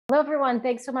Hello, everyone.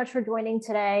 Thanks so much for joining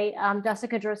today. I'm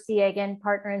Jessica Droste, Yagan,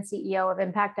 partner and CEO of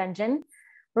Impact Engine.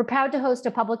 We're proud to host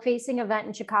a public-facing event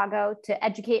in Chicago to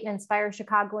educate and inspire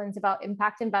Chicagoans about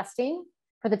impact investing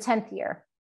for the 10th year.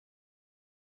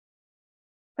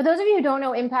 For those of you who don't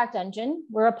know Impact Engine,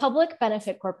 we're a public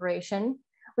benefit corporation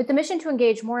with the mission to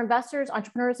engage more investors,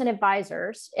 entrepreneurs, and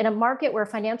advisors in a market where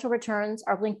financial returns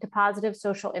are linked to positive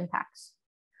social impacts.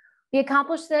 We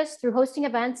accomplish this through hosting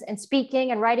events and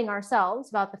speaking and writing ourselves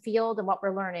about the field and what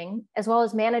we're learning, as well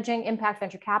as managing impact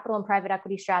venture capital and private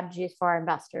equity strategies for our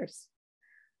investors.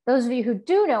 Those of you who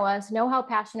do know us know how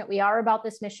passionate we are about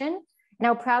this mission and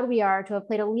how proud we are to have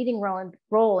played a leading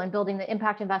role in building the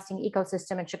impact investing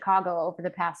ecosystem in Chicago over the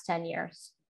past 10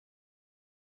 years.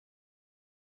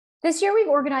 This year, we've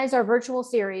organized our virtual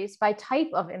series by type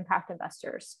of impact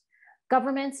investors: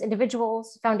 governments,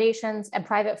 individuals, foundations, and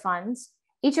private funds,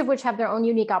 each of which have their own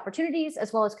unique opportunities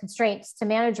as well as constraints to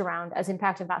manage around as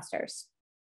impact investors.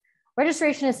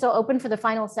 Registration is still open for the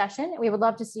final session, and we would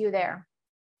love to see you there.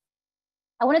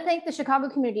 I want to thank the Chicago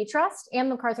Community Trust and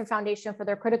MacArthur Foundation for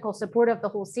their critical support of the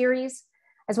whole series,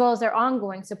 as well as their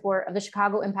ongoing support of the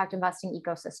Chicago impact investing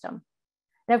ecosystem.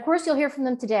 And of course, you'll hear from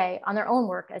them today on their own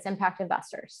work as impact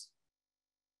investors.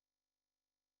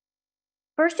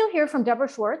 First, you'll hear from Debra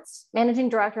Schwartz, Managing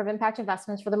Director of Impact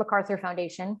Investments for the MacArthur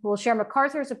Foundation, who will share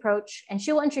MacArthur's approach, and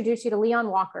she will introduce you to Leah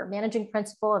Walker, Managing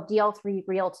Principal of DL3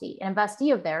 Realty, an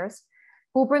investee of theirs,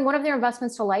 who will bring one of their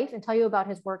investments to life and tell you about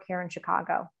his work here in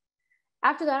Chicago.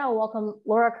 After that, I'll welcome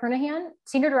Laura Kernaghan,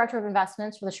 Senior Director of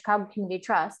Investments for the Chicago Community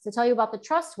Trust, to tell you about the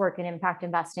trust's work in impact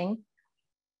investing.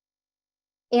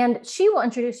 And she will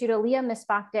introduce you to Leah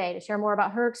Missbach to share more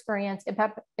about her experience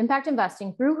impact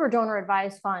investing through her donor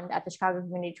advised fund at the Chicago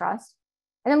Community Trust.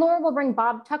 And then Laura will bring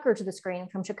Bob Tucker to the screen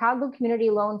from Chicago Community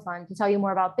Loan Fund to tell you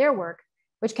more about their work,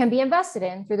 which can be invested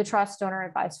in through the trust's donor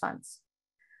advised funds.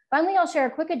 Finally, I'll share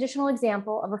a quick additional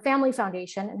example of a family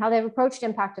foundation and how they've approached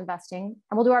impact investing,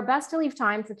 and we'll do our best to leave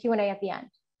time for Q&A at the end.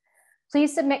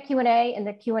 Please submit Q&A in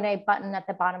the Q&A button at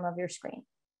the bottom of your screen.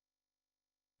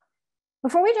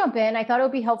 Before we jump in, I thought it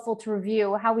would be helpful to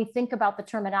review how we think about the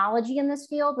terminology in this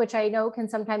field, which I know can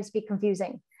sometimes be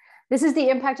confusing. This is the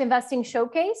Impact Investing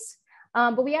Showcase,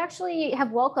 but we actually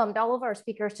have welcomed all of our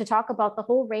speakers to talk about the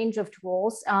whole range of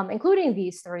tools, including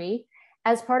these three,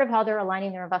 as part of how they're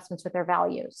aligning their investments with their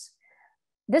values.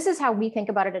 This is how we think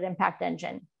about it at Impact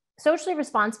Engine. Socially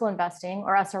responsible investing,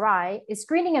 or SRI, is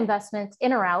screening investments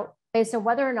in or out based on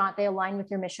whether or not they align with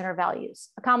your mission or values.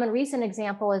 A common recent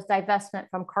example is divestment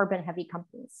from carbon-heavy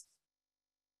companies.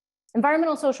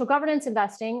 Environmental social governance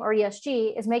investing, or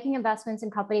ESG, is making investments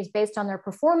in companies based on their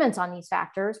performance on these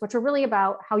factors, which are really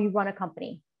about how you run a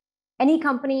company. Any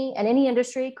company and any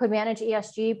industry could manage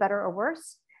ESG better or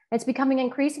worse. It's becoming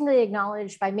increasingly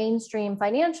acknowledged by mainstream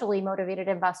financially motivated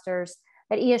investors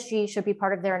that ESG should be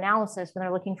part of their analysis when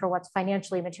they're looking for what's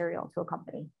financially material to a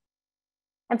company.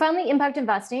 And finally, impact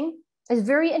investing is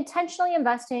very intentionally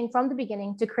investing from the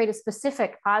beginning to create a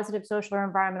specific positive social or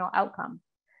environmental outcome.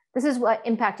 This is what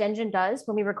Impact Engine does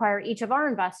when we require each of our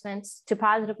investments to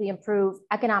positively improve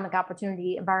economic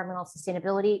opportunity, environmental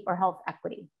sustainability, or health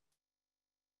equity.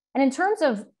 And in terms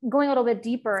of going a little bit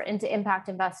deeper into impact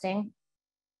investing,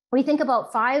 we think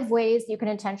about 5 ways you can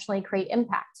intentionally create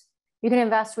impact. You can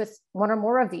invest with one or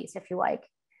more of these if you like,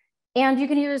 and you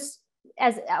can use,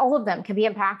 as all of them can be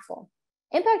impactful.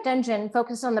 Impact Engine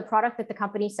focuses on the product that the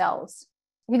company sells.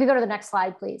 If you could go to the next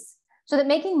slide, please, so that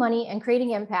making money and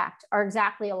creating impact are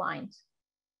exactly aligned.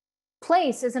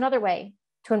 Place is another way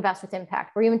to invest with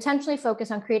impact, where you intentionally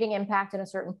focus on creating impact in a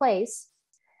certain place.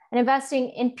 And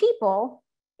investing in people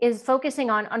is focusing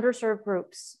on underserved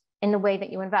groups in the way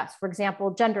that you invest. For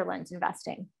example, gender lens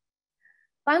investing.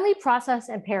 Finally, process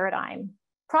and paradigm.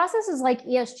 Process is like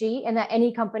ESG in that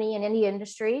any company in any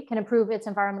industry can improve its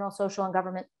environmental, social, and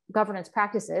governance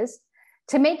practices.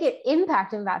 To make it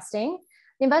impact investing,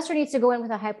 the investor needs to go in with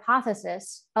a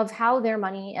hypothesis of how their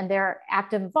money and their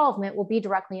active involvement will be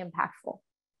directly impactful.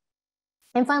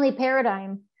 And finally,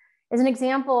 paradigm is an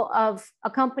example of a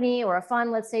company or a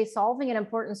fund, let's say, solving an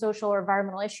important social or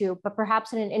environmental issue, but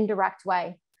perhaps in an indirect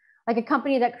way, like a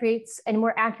company that creates a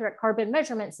more accurate carbon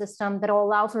measurement system that will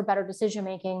allow for better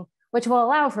decision-making, which will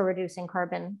allow for reducing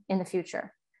carbon in the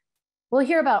future. We'll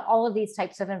hear about all of these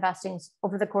types of investings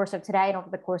over the course of today and over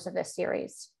the course of this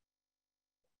series.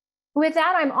 With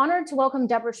that, I'm honored to welcome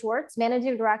Debra Schwartz,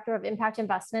 Managing Director of Impact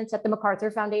Investments at the MacArthur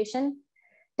Foundation.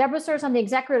 Debra serves on the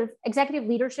executive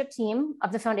leadership team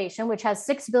of the foundation, which has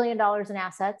 $6 billion in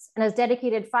assets and has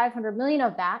dedicated $500 million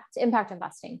of that to impact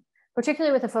investing,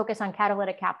 particularly with a focus on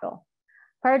catalytic capital.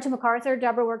 Prior to MacArthur,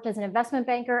 Debra worked as an investment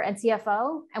banker and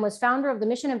CFO and was founder of the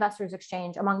Mission Investors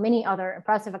Exchange, among many other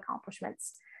impressive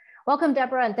accomplishments. Welcome,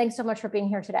 Debra, and thanks so much for being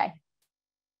here today.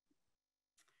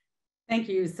 Thank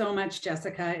you so much,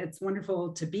 Jessica. It's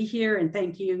wonderful to be here, and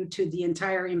thank you to the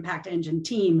entire Impact Engine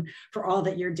team for all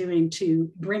that you're doing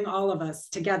to bring all of us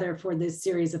together for this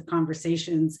series of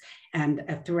conversations and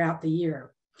throughout the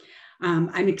year.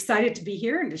 I'm excited to be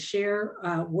here and to share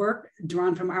work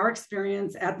drawn from our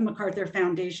experience at the MacArthur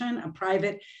Foundation, a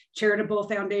private charitable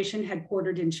foundation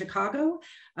headquartered in Chicago,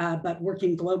 but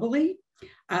working globally.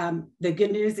 The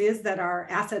good news is that our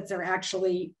assets are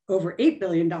actually over $8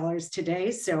 billion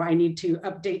today, so I need to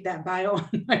update that bio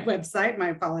on my website, my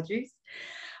apologies.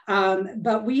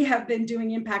 But we have been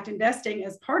doing impact investing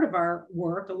as part of our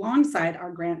work alongside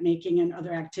our grant making and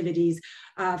other activities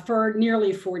for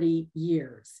nearly 40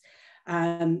 years.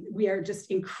 We are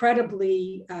just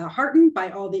incredibly heartened by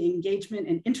all the engagement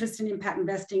and interest in impact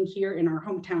investing here in our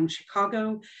hometown,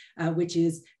 Chicago, which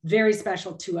is very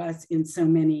special to us in so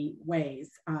many ways.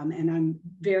 And I'm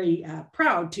very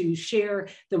proud to share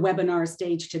the webinar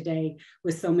stage today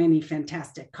with so many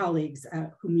fantastic colleagues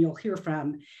whom you'll hear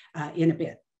from in a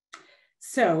bit.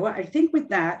 So I think with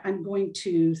that, I'm going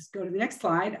to go to the next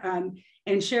slide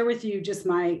and share with you just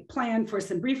my plan for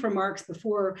some brief remarks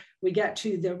before we get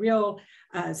to the real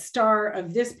star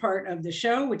of this part of the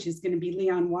show, which is going to be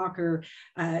Leon Walker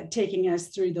taking us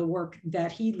through the work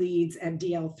that he leads at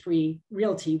DL3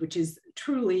 Realty, which is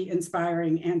truly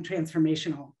inspiring and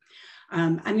transformational.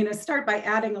 I'm going to start by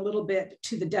adding a little bit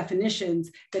to the definitions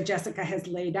that Jessica has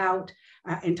laid out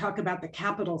and talk about the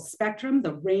capital spectrum,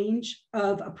 the range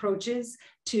of approaches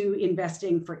to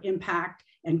investing for impact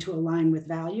and to align with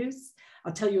values.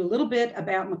 I'll tell you a little bit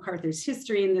about MacArthur's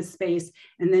history in this space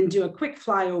and then do a quick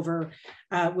flyover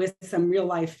with some real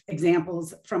life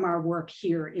examples from our work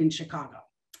here in Chicago.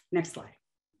 Next slide.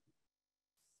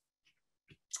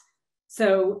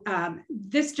 So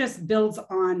this just builds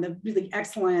on the really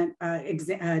excellent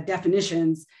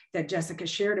definitions that Jessica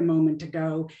shared a moment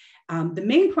ago. The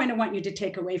main point I want you to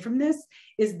take away from this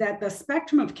is that the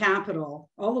spectrum of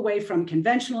capital, all the way from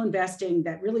conventional investing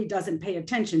that really doesn't pay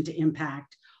attention to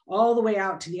impact, all the way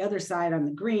out to the other side on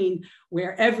the green,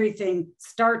 where everything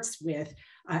starts with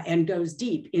and goes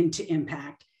deep into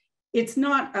impact. It's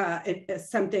not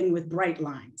something with bright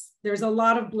lines. There's a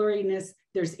lot of blurriness.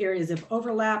 There's areas of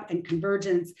overlap and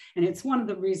convergence. And it's one of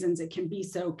the reasons it can be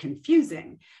so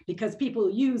confusing, because people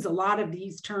use a lot of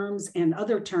these terms and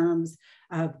other terms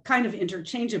kind of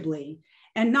interchangeably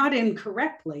and not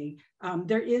incorrectly.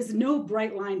 There is no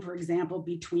bright line, for example,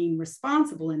 between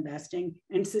responsible investing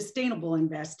and sustainable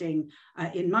investing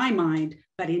in my mind.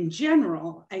 But in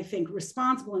general, I think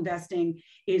responsible investing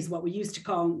is what we used to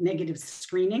call negative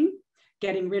screening,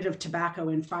 getting rid of tobacco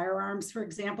and firearms, for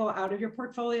example, out of your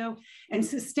portfolio. And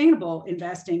sustainable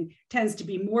investing tends to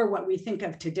be more what we think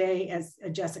of today as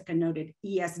Jessica noted,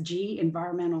 ESG,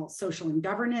 environmental, social, and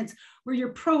governance, where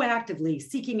you're proactively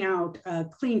seeking out a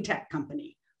clean tech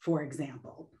company, for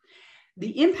example.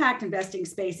 The impact investing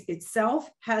space itself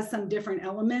has some different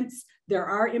elements. There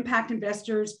are impact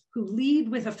investors who lead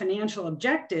with a financial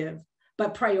objective,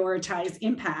 but prioritize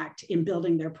impact in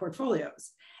building their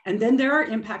portfolios. And then there are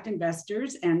impact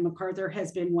investors, and MacArthur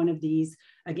has been one of these,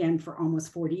 again, for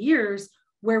almost 40 years,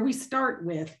 where we start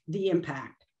with the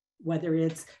impact, whether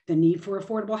it's the need for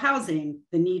affordable housing,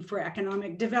 the need for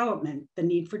economic development, the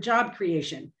need for job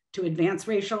creation, to advance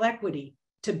racial equity,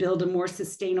 to build a more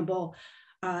sustainable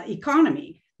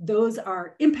economy. Those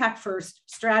are impact first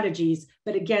strategies,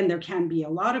 but again, there can be a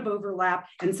lot of overlap,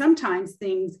 and sometimes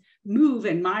things move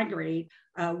and migrate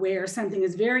where something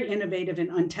is very innovative and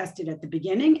untested at the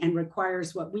beginning and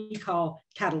requires what we call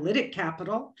catalytic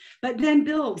capital, but then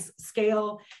builds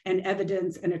scale and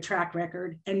evidence and a track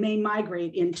record and may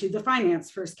migrate into the finance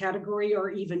first category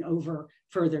or even over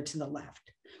further to the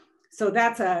left. So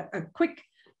that's a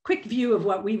quick view of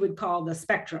what we would call the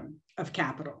spectrum of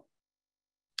capital.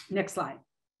 Next slide.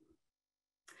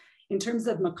 In terms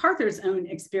of MacArthur's own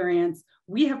experience,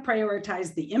 we have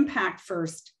prioritized the impact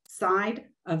first side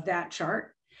of that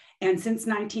chart. And since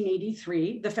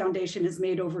 1983, the foundation has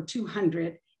made over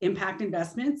 200 impact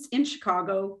investments in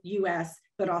Chicago, US,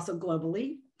 but also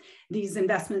globally. These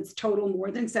investments total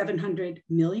more than 700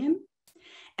 million.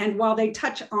 And while they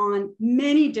touch on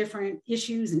many different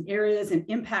issues and areas and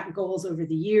impact goals over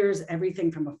the years,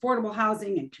 everything from affordable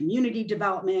housing and community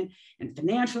development and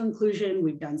financial inclusion,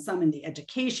 we've done some in the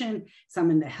education, some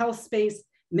in the health space,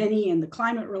 many in the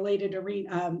climate-related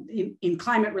arena, in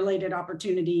climate-related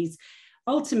opportunities.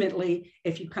 Ultimately,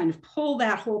 if you kind of pull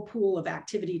that whole pool of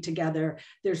activity together,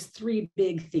 there's three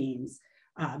big themes: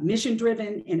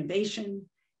 mission-driven innovation,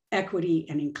 equity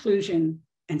and inclusion,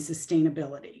 and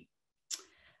sustainability.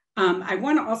 I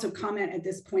want to also comment at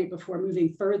this point before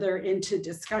moving further into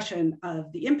discussion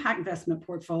of the impact investment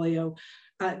portfolio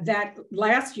that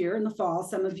last year in the fall,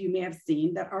 some of you may have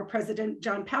seen that our president,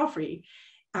 John Palfrey,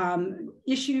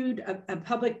 issued a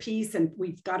public piece, and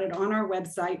we've got it on our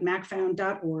website,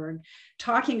 macfound.org,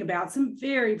 talking about some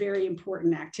very, very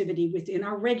important activity within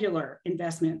our regular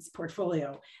investments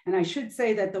portfolio. And I should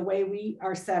say that the way we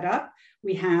are set up,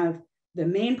 we have the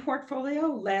main portfolio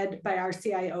led by our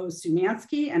CIO,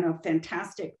 Sumansky, and a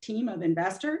fantastic team of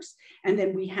investors. And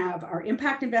then we have our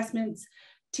impact investments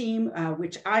team,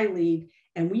 which I lead,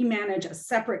 and we manage a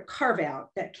separate carve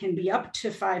out that can be up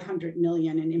to 500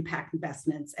 million in impact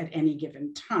investments at any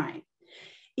given time.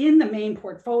 In the main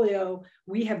portfolio,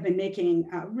 we have been making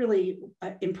really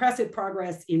impressive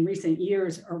progress in recent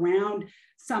years around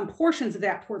some portions of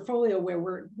that portfolio where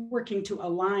we're working to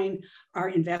align our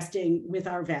investing with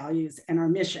our values and our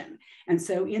mission. And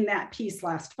so in that piece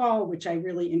last fall, which I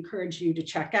really encourage you to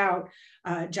check out,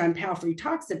 John Palfrey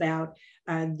talks about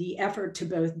the effort to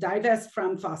both divest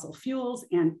from fossil fuels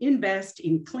and invest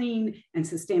in clean and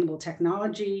sustainable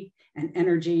technology and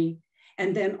energy,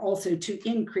 and then also to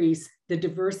increase the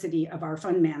diversity of our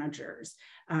fund managers.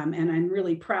 And I'm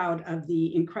really proud of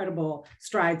the incredible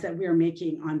strides that we're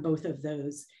making on both of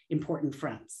those important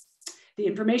fronts. The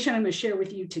information I'm going to share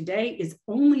with you today is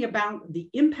only about the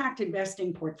impact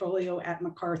investing portfolio at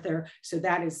MacArthur. So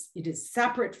it is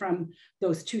separate from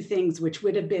those two things, which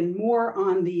would have been more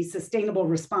on the sustainable,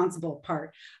 responsible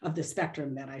part of the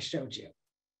spectrum that I showed you.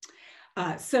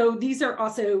 So these are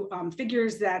also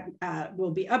figures that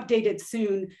will be updated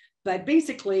soon. But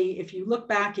basically, if you look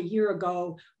back a year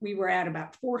ago, we were at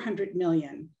about 400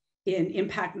 million in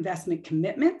impact investment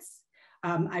commitments.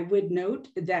 I would note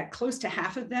that close to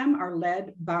half of them are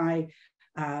led by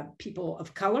people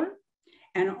of color,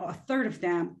 and a third of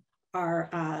them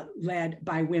are led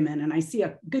by women. And I see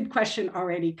a good question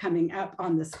already coming up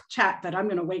on this chat, but I'm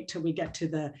going to wait till we get to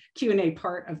the Q&A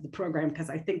part of the program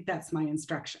because I think that's my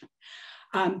instruction.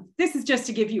 This is just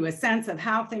to give you a sense of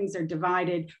how things are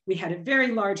divided. We had a very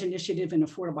large initiative in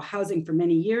affordable housing for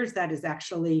many years. That is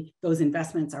actually, those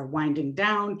investments are winding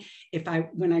down.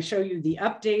 When I show you the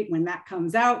update, when that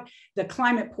comes out, the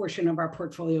climate portion of our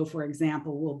portfolio, for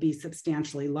example, will be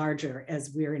substantially larger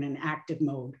as we're in an active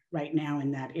mode right now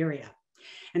in that area.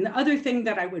 And the other thing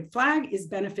that I would flag is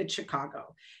Benefit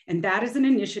Chicago. And that is an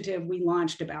initiative we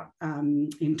launched about in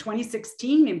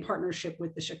 2016 in partnership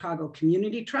with the Chicago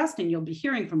Community Trust, and you'll be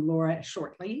hearing from Laura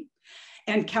shortly,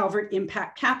 and Calvert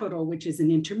Impact Capital, which is an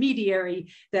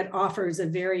intermediary that offers a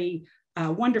very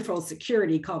wonderful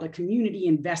security called a community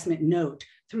investment note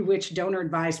through which donor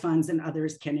advised funds and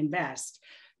others can invest.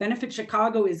 Benefit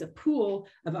Chicago is a pool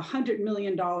of $100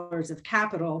 million of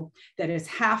capital that is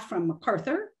half from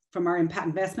MacArthur, from our impact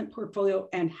investment portfolio,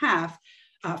 and half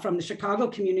from the Chicago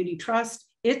Community Trust,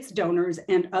 its donors,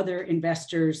 and other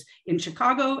investors in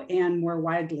Chicago and more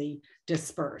widely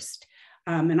dispersed.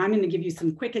 And I'm going to give you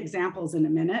some quick examples in a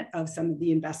minute of some of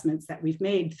the investments that we've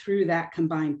made through that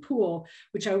combined pool,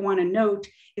 which I want to note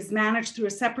is managed through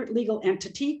a separate legal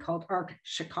entity called ARC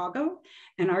Chicago.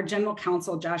 And our general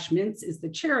counsel, Josh Mintz, is the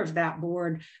chair of that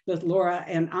board. Both Laura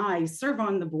and I serve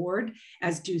on the board,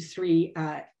 as do three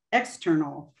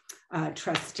external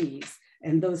trustees.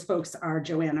 And those folks are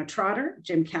Joanna Trotter,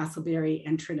 Jim Castleberry,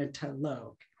 and Trinita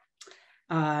Logue.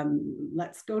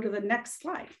 Let's go to the next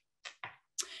slide.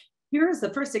 Here's the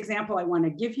first example I want to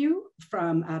give you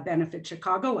from Benefit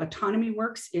Chicago. Autonomy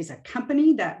Works is a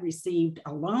company that received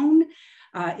a loan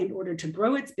in order to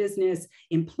grow its business,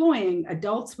 employing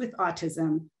adults with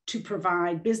autism to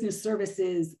provide business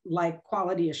services like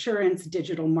quality assurance,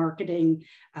 digital marketing,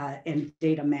 and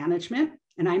data management.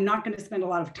 And I'm not going to spend a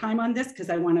lot of time on this because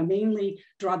I want to mainly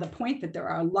draw the point that there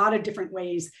are a lot of different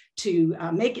ways to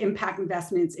make impact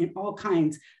investments in all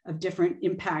kinds of different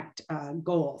impact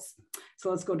goals. So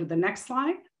let's go to the next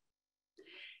slide.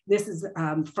 This is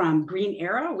from Green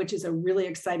Era, which is a really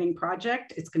exciting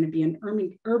project. It's going to be an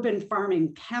urban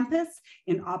farming campus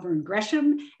in Auburn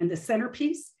Gresham, and the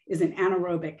centerpiece is an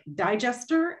anaerobic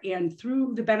digester. And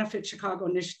through the Benefit Chicago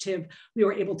initiative, we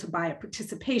were able to buy a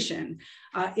participation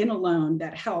in a loan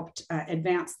that helped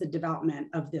advance the development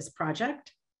of this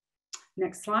project.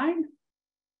 Next slide.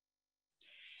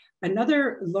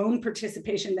 Another loan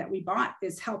participation that we bought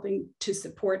is helping to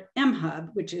support MHub,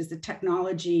 which is the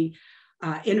technology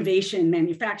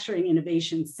manufacturing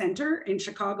innovation center in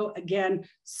Chicago. Again,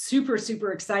 super,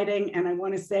 super exciting. And I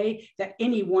want to say that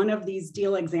any one of these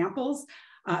deal examples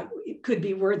it could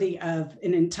be worthy of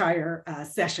an entire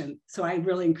session. So I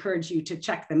really encourage you to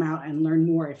check them out and learn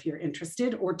more if you're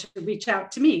interested, or to reach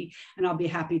out to me, and I'll be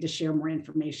happy to share more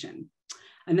information.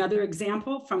 Another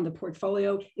example from the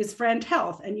portfolio is Friend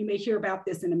Health, and you may hear about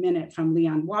this in a minute from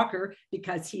Leon Walker,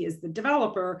 because he is the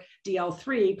developer.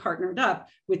 DL3 partnered up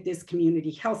with this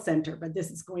community health center, but this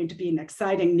is going to be an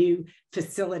exciting new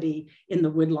facility in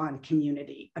the Woodlawn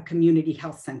community, a community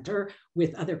health center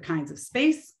with other kinds of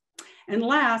space. And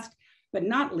last but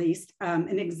not least,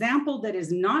 an example that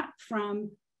is not from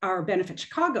our Benefit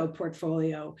Chicago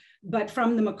portfolio, but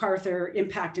from the MacArthur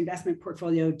Impact Investment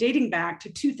Portfolio dating back to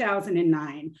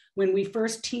 2009, when we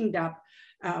first teamed up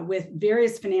with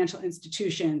various financial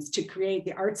institutions to create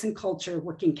the Arts and Culture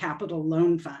Working Capital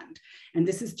Loan Fund. And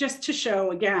this is just to show,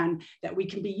 again, that we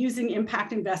can be using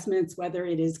impact investments, whether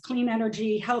it is clean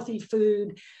energy, healthy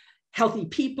food, healthy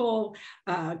people,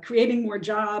 creating more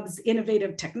jobs,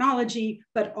 innovative technology,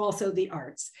 but also the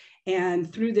arts.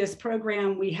 And through this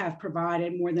program, we have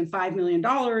provided more than $5 million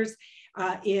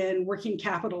in working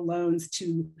capital loans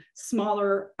to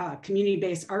smaller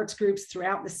community-based arts groups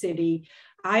throughout the city.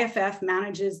 IFF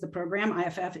manages the program.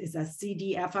 IFF is a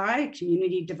CDFI,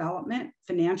 Community Development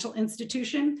Financial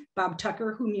Institution. Bob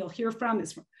Tucker, whom you'll hear from,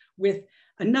 is with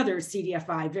another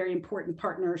CDFI, very important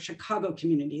partner, Chicago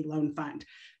Community Loan Fund.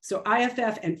 So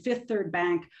IFF and Fifth Third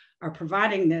Bank are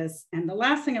providing this. And the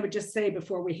last thing I would just say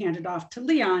before we hand it off to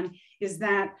Leon is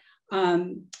that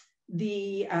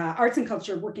the Arts and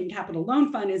Culture Working Capital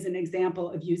Loan Fund is an example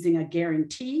of using a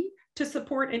guarantee to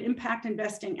support an impact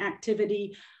investing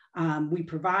activity. We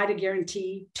provide a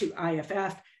guarantee to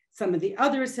IFF. Some of the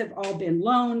others have all been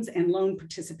loans and loan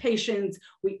participations.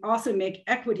 We also make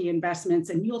equity investments,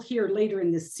 and you'll hear later in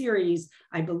this series,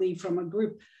 I believe, from a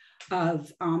group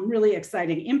of really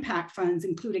exciting impact funds,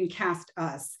 including Cast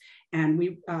Us. And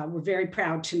we're very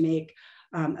proud to make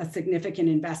a significant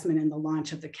investment in the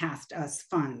launch of the Cast Us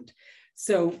Fund.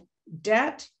 So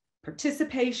debt,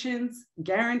 participations,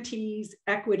 guarantees,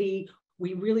 equity,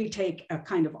 we really take a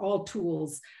kind of all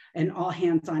tools and all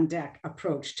hands on deck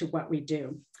approach to what we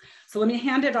do. So let me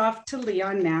hand it off to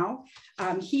Leon now.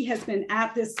 He has been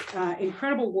at this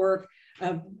incredible work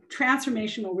of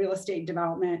transformational real estate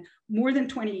development more than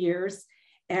 20 years.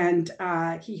 And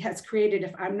he has created,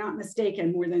 if I'm not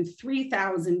mistaken, more than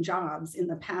 3,000 jobs in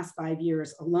the past 5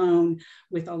 years alone,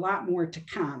 with a lot more to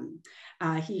come.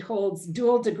 He holds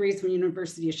dual degrees from the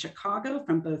University of Chicago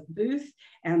from both Booth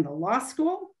and the law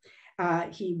school.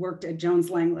 He worked at Jones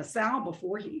Lang LaSalle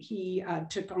before he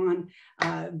took on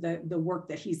the work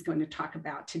that he's going to talk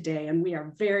about today. And we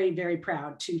are very, very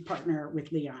proud to partner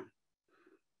with Leon.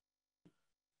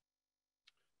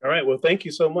 All right, well, thank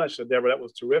you so much, Debra. That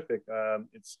was terrific.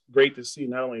 It's great to see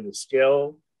not only the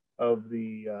scale of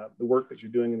the work that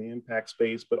you're doing in the impact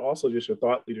space, but also just your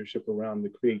thought leadership around the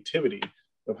creativity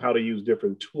of how to use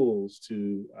different tools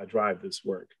to drive this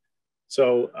work.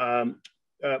 So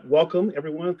welcome,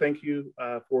 everyone. Thank you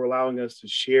for allowing us to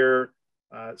share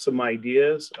some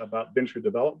ideas about venture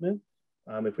development.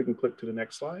 If we can click to the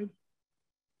next slide.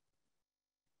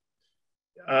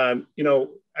 You know,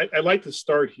 I'd like to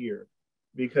start here,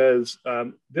 because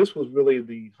this was really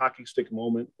the hockey stick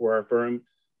moment for our firm.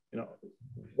 You know,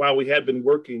 while we had been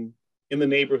working in the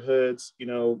neighborhoods, you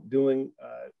know, doing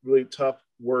really tough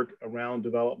work around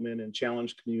development and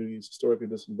challenged communities, historically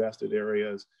disinvested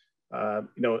areas, you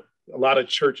know, a lot of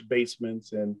church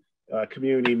basements and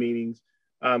community meetings.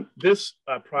 This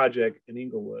project in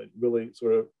Inglewood really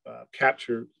sort of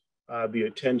captured the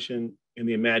attention and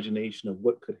the imagination of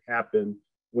what could happen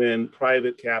when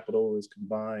private capital is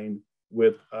combined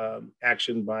with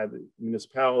action by the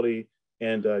municipality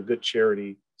and good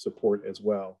charity support as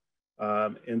well.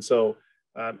 And so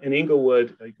in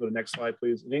Inglewood, you go to the next slide,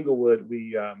 please. In Inglewood,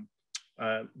 we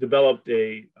developed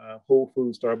a Whole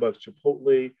Foods, Starbucks,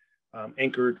 Chipotle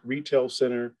anchored retail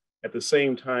center at the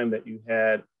same time that you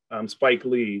had Spike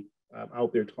Lee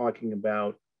out there talking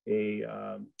about a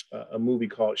movie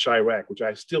called Chirac, which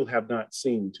I still have not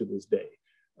seen to this day.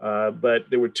 But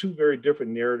there were two very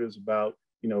different narratives about,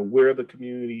 you know, where the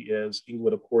community is,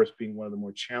 Inglewood, of course, being one of the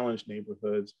more challenged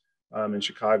neighborhoods in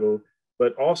Chicago,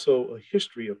 but also a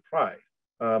history of pride,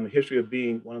 a history of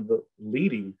being one of the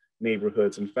leading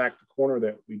neighborhoods. In fact, the corner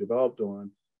that we developed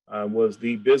on was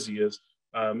the busiest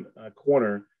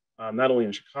corner, not only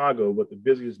in Chicago, but the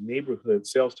busiest neighborhood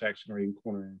sales tax generating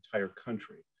corner in the entire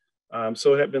country.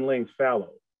 So it had been laying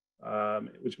fallow,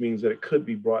 which means that it could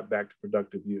be brought back to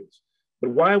productive use. But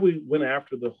why we went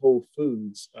after the Whole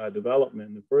Foods development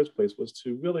in the first place was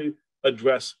to really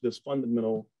address this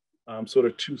fundamental sort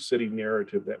of two-city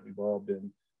narrative that we've all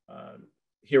been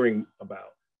hearing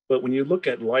about. But when you look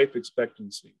at life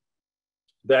expectancy,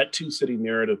 that two-city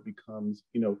narrative becomes,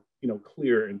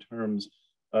 clear in terms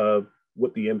of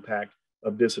what the impact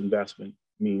of this investment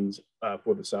means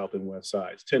for the South and West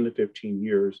sides, 10 to 15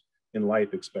 years in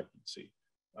life expectancy.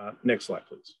 Next slide,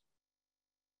 please.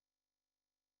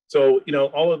 So,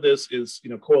 all of this is,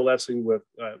 coalescing with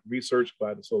research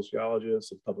by the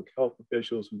sociologists and public health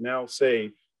officials who now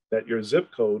say that your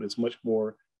zip code is much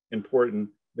more important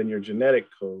than your genetic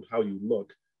code, how you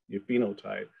look, your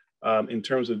phenotype, in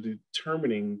terms of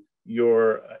determining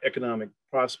your economic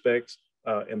prospects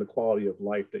and the quality of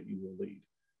life that you will lead.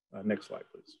 Next slide,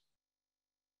 please.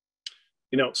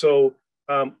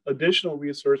 Additional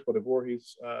research by the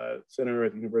Voorhees Center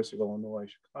at the University of Illinois,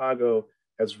 Chicago,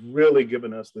 has really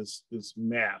given us this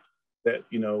map that,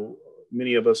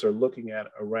 many of us are looking at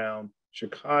around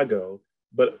Chicago.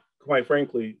 But quite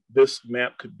frankly, this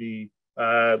map could be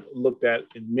looked at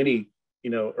in many,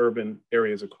 urban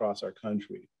areas across our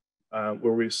country,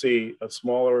 where we see a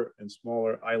smaller and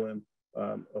smaller island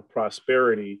of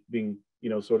prosperity being,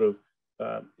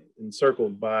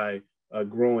 encircled by a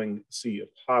growing sea of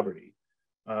poverty.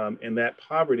 And that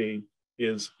poverty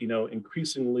is,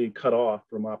 increasingly cut off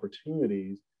from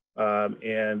opportunities.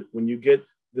 And when you get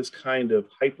this kind of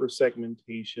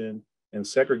hyper-segmentation and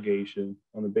segregation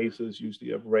on the basis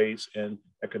usually of race and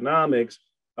economics,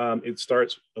 it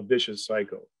starts a vicious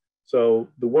cycle. So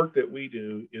the work that we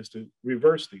do is to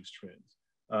reverse these trends.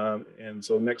 And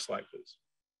so next slide, please.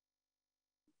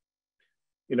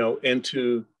 And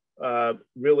to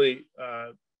really,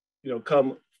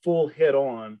 come full head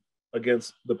on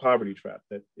against the poverty trap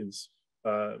that is,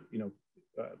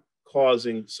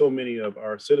 causing so many of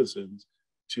our citizens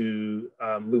to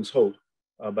lose hope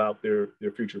about their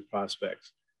future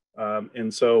prospects.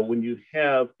 And so when you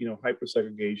have,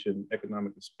 hypersegregation,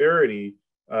 economic disparity,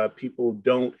 people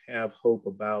don't have hope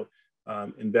about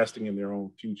investing in their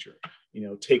own future,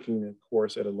 taking a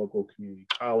course at a local community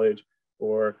college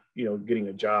or, getting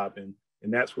a job. And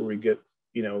that's where we get,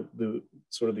 the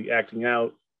sort of the acting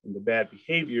out and the bad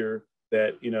behavior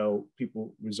that,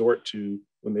 people resort to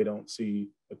when they don't see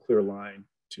a clear line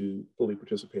to fully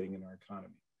participating in our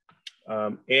economy.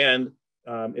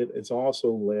 It's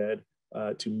also led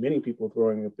to many people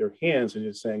throwing up their hands and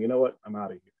just saying, you know what, I'm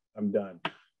out of here, I'm done.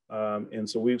 And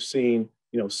so we've seen,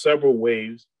 several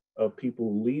waves of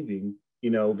people leaving,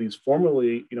 these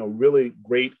formerly, really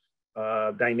great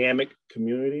dynamic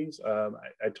communities.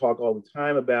 I talk all the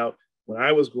time about when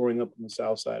I was growing up in the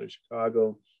South Side of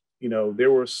Chicago,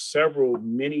 there were several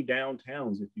mini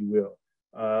downtowns, if you will,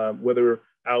 whether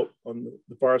out on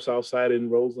the far South Side in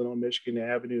Roseland on Michigan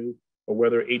Avenue, or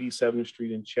whether 87th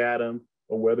Street in Chatham,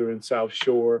 or whether in South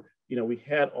Shore, we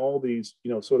had all these,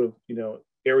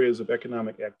 areas of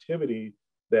economic activity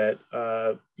that,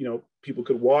 people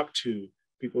could walk to,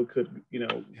 people could,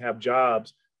 have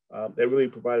jobs that really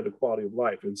provided a quality of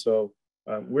life. And so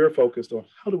we're focused on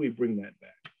how do we bring that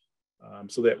back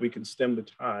so that we can stem the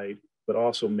tide, but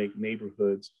also make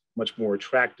neighborhoods much more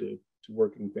attractive to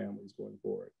working families going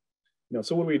forward.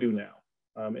 So what do we do now?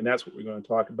 And that's what we're going to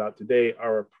talk about today,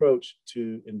 our approach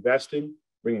to investing,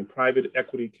 bringing private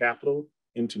equity capital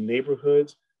into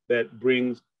neighborhoods that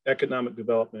brings economic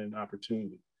development and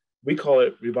opportunity. We call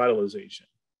it revitalization,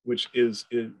 which is,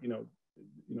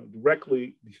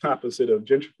 directly the opposite of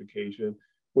gentrification,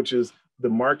 which is the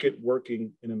market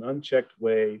working in an unchecked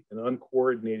way and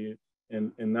uncoordinated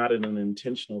and not in an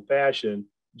intentional fashion,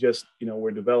 just,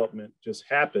 where development just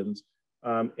happens.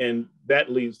 And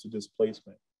that leads to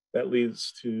displacement. That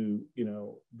leads to,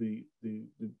 the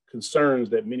concerns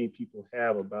that many people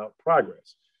have about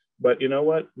progress. But you know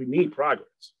what? We need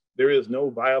progress. There is no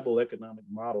viable economic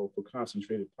model for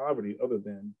concentrated poverty other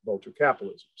than vulture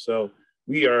capitalism. So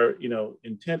we are,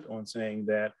 intent on saying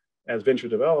that as venture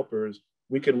developers,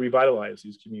 we can revitalize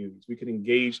these communities. We can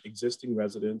engage existing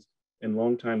residents and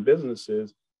longtime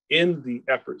businesses in the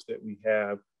efforts that we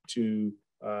have to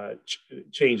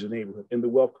change the neighborhood, in the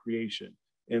wealth creation,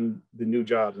 in the new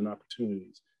jobs and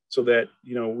opportunities, so that,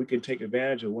 we can take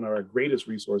advantage of one of our greatest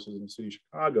resources in the city of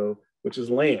Chicago, which is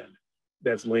land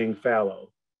that's laying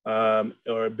fallow,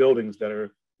 or buildings that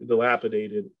are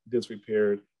dilapidated,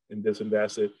 disrepaired, and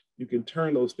disinvested. You can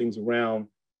turn those things around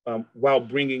while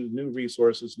bringing new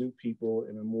resources, new people,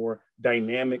 and a more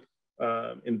dynamic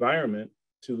environment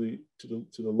to the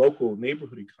local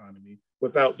neighborhood economy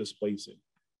without displacing.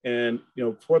 And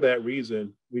for that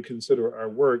reason, we consider our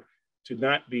work to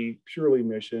not be purely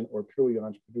mission or purely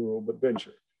entrepreneurial, but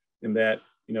venture, in that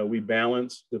we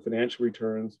balance the financial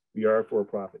returns. We are a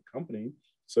for-profit company,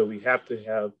 so we have to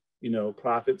have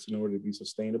profits in order to be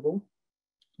sustainable.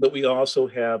 But we also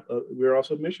have we're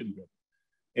also mission driven.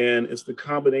 And it's the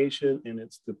combination and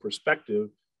it's the perspective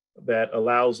that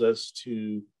allows us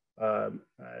to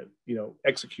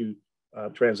execute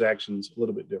transactions a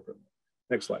little bit differently.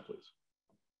 Next slide, please.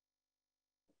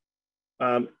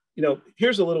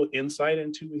 Here's a little insight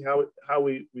into how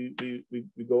we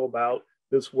go about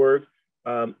this work.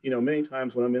 Many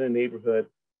times when I'm in a neighborhood,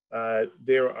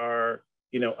 there are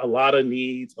a lot of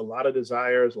needs, a lot of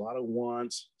desires, a lot of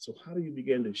wants. So how do you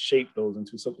begin to shape those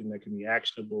into something that can be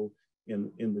actionable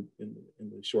in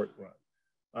the short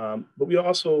run? But we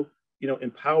also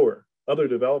empower other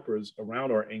developers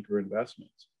around our anchor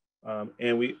investments,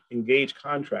 and we engage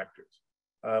contractors.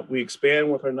 We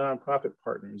expand with our nonprofit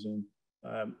partners and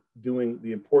doing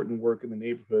the important work in the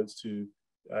neighborhoods to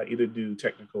either do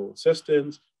technical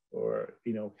assistance or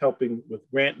helping with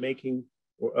grant making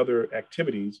or other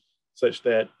activities such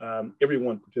that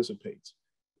everyone participates.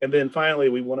 And then finally,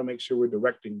 we want to make sure we're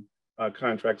directing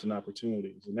contracts and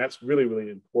opportunities, and that's really, really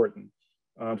important.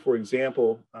 For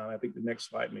example, I think the next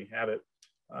slide may have it.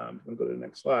 I'm going to go to the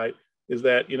next slide. Is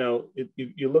that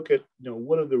you look at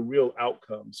what are the real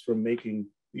outcomes from making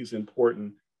these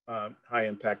important high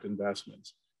impact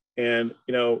investments, and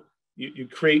you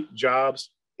create jobs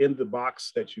in the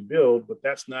box that you build, but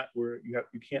that's not where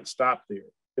you can't stop there.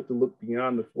 You have to look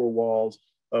beyond the four walls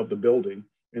of the building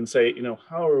and say,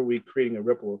 how are we creating a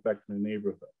ripple effect in the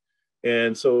neighborhood?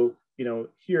 And so,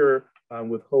 here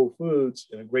with Whole Foods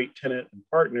and a great tenant and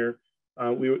partner,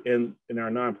 we were in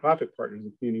our nonprofit partners in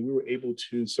the community, we were able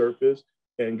to surface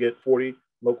and get 40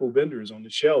 local vendors on the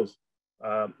shelves.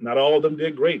 Not all of them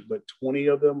did great, but 20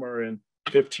 of them are in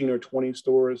 15 or 20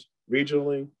 stores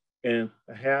regionally, and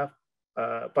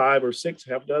five or six,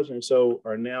 half dozen or so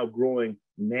are now growing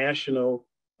national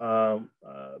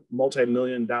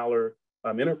multi-million-dollar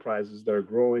enterprises that are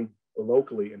growing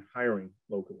locally and hiring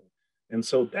locally. And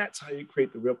so that's how you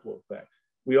create the ripple effect.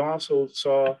 We also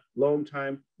saw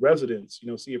long-time residents,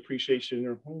 see appreciation in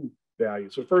their home value.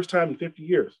 So first time in 50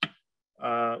 years,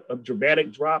 a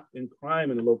dramatic drop in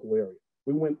crime in the local area.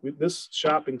 We went with this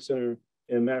shopping center,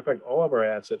 and matter of fact, all of our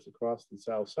assets across the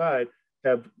South Side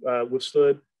have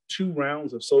withstood 2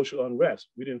 rounds of social unrest.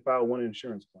 We didn't file one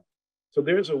insurance claim. So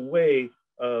there's a way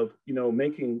of,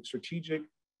 making strategic,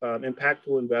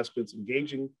 impactful investments,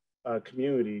 engaging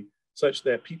community such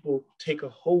that people take a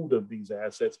hold of these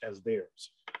assets as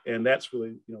theirs. And that's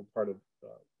really, part of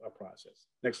our process.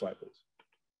 Next slide, please.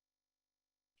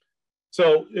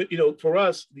 So, for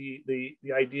us, the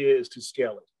idea is to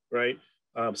scale it, right?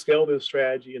 Scale this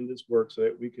strategy and this work so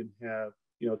that we can have,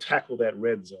 tackle that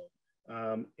red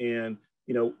zone. And,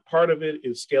 part of it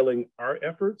is scaling our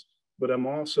efforts, but I'm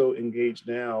also engaged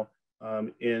now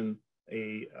in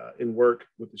work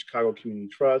with the Chicago Community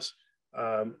Trust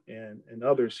and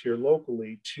others here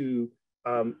locally to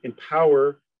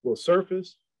empower,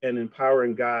 surface and empower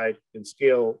and guide and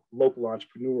scale local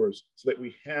entrepreneurs so that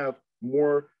we have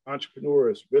more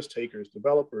entrepreneurs, risk takers,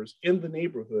 developers in the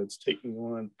neighborhoods taking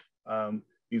on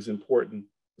this important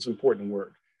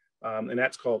work. And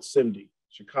that's called CIMD,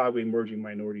 Chicago Emerging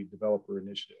Minority Developer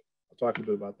Initiative. I'll talk a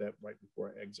bit about that right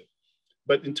before I exit.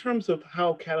 But in terms of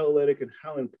how catalytic and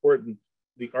how important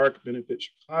the ARC Benefit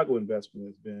Chicago investment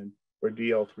has been for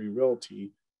DL3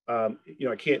 Realty, I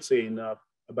can't say enough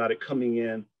about it coming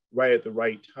in right at the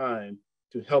right time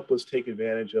to help us take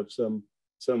advantage of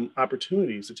some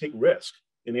opportunities to take risk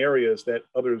in areas that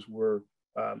others were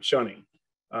shunning.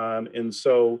 And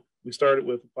so we started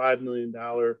with a $5 million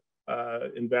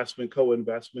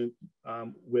co-investment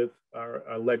with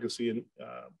our legacy and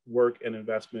work and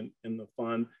investment in the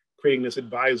fund, creating this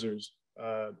advisors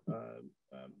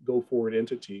go forward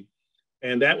entity.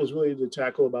 And that was really to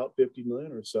tackle about 50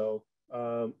 million or so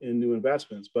in new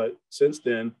investments. But since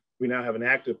then, we now have an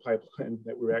active pipeline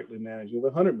that we're actually managing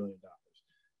of $100 million.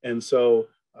 And so,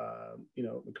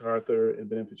 MacArthur and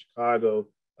Benefit Chicago,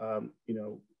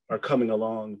 are coming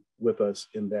along with us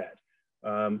in that.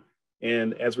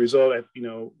 And as a result,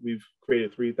 we've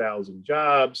created 3,000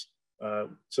 jobs,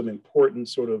 some important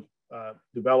sort of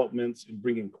developments in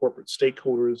bringing corporate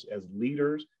stakeholders as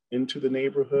leaders into the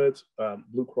neighborhoods,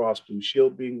 Blue Cross Blue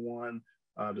Shield being one,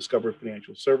 Discover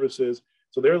Financial Services.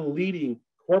 So they're leading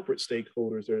corporate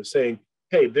stakeholders that are saying,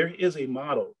 hey, there is a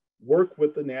model. Work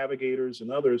with the navigators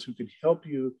and others who can help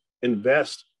you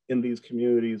invest in these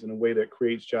communities in a way that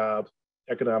creates jobs,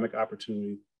 economic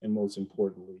opportunity, and most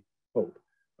importantly, hope.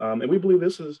 And we believe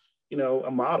this is,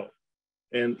 a model.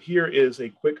 And here is a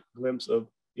quick glimpse of,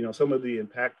 some of the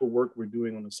impactful work we're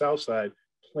doing on the South Side,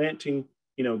 planting,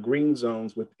 green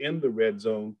zones within the red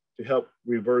zone to help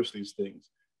reverse these things.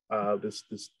 This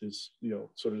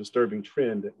sort of disturbing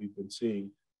trend that we've been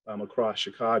seeing across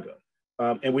Chicago.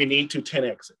 And we need to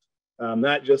 10X it.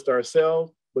 not just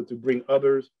ourselves, but to bring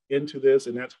others into this.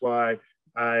 And that's why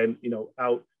I'm,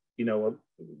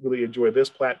 really enjoy this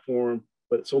platform,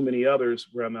 but so many others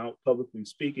where I'm out publicly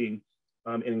speaking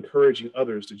and encouraging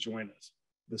others to join us.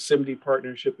 The SIMD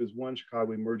partnership is one,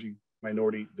 Chicago Emerging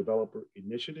Minority Developer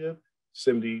Initiative,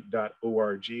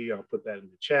 simd.org. I'll put that in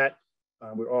the chat.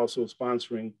 We're also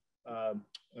sponsoring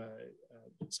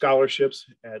scholarships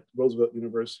at Roosevelt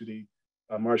University,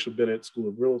 Marshall Bennett School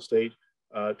of Real Estate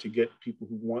to get people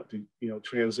who want to,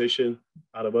 transition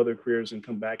out of other careers and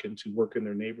come back into work in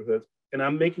their neighborhoods. And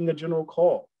I'm making a general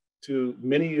call to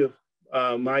many of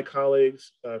my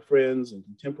colleagues, friends, and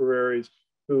contemporaries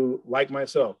who, like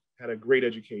myself, had a great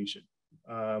education.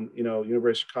 University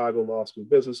of Chicago Law School,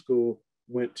 Business School,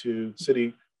 went to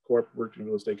City Corp, worked in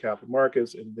real estate capital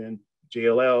markets, and then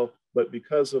JLL. But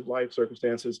because of life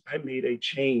circumstances, I made a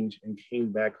change and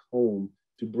came back home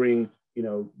to bring,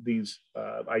 these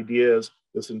ideas,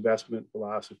 this investment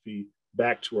philosophy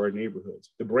back to our neighborhoods.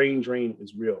 The brain drain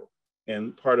is real.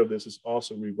 And part of this is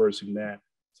also reversing that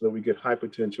so that we get high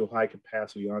potential, high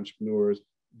capacity entrepreneurs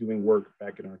doing work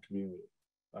back in our community.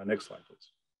 Next slide, please.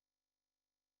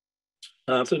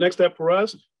 So the next step for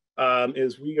us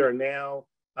is we are now,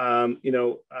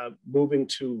 moving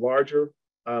to larger,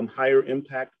 higher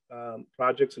impact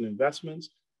projects and investments.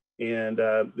 And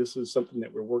this is something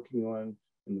that we're working on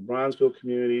in the Bronzeville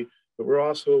community, but we're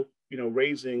also,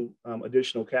 raising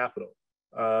additional capital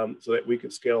so that we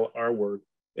could scale our work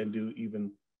and do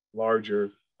even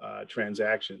larger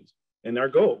transactions. And our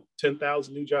goal,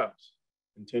 10,000 new jobs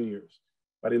in 10 years,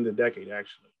 by the end of the decade,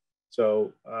 actually.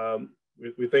 So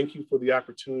we thank you for the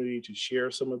opportunity to share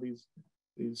some of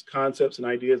these concepts and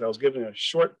ideas. I was given a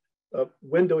short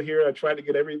window here. I tried to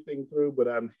get everything through, but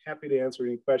I'm happy to answer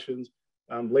any questions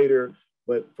later.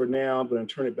 But for now, I'm going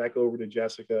to turn it back over to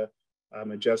Jessica.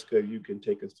 And Jessica, you can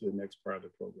take us to the next part of the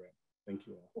program. Thank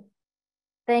you all.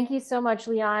 Thank you so much,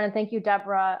 Leon, and thank you,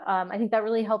 Debra. I think that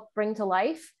really helped bring to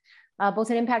life both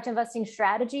an impact investing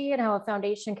strategy and how a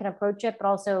foundation can approach it, but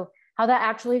also how that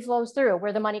actually flows through,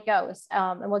 where the money goes,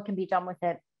 and what can be done with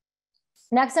it.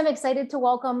 Next, I'm excited to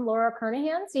welcome Laura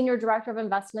Kernaghan, Senior Director of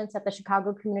Investments at the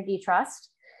Chicago Community Trust.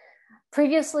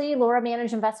 Previously, Laura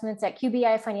managed investments at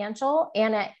QBI Financial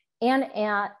and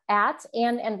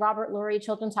Robert Lurie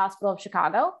Children's Hospital of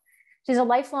Chicago. She's a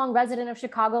lifelong resident of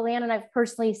Chicagoland, and I've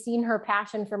personally seen her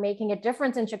passion for making a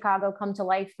difference in Chicago come to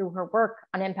life through her work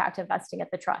on impact investing at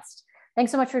the Trust.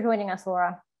 Thanks so much for joining us,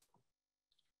 Laura.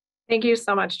 Thank you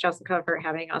so much, Jessica, for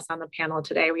having us on the panel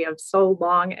today. We have so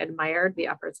long admired the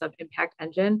efforts of Impact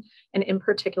Engine, and in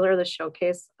particular, the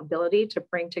showcase ability to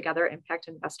bring together impact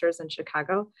investors in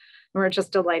Chicago. And we're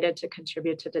just delighted to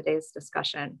contribute to today's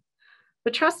discussion.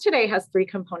 The Trust today has three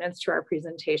components to our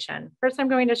presentation. First, I'm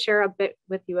going to share a bit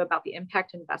with you about the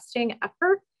impact investing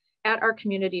effort at our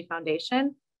community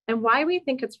foundation and why we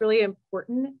think it's really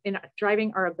important in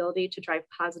driving our ability to drive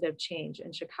positive change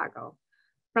in Chicago.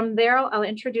 From there, I'll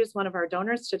introduce one of our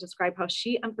donors to describe how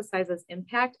she emphasizes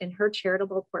impact in her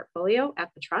charitable portfolio at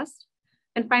the Trust.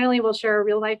 And finally, we'll share a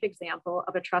real-life example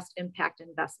of a Trust impact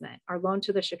investment, our loan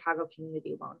to the Chicago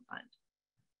Community Loan Fund.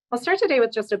 I'll start today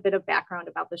with just a bit of background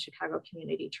about the Chicago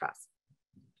Community Trust.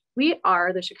 We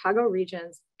are the Chicago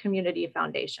region's community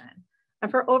foundation.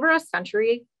 And for over a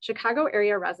century, Chicago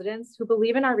area residents who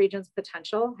believe in our region's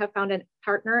potential have found a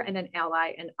partner and an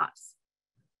ally in us.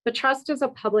 The Trust is a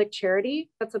public charity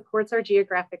that supports our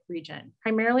geographic region,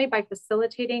 primarily by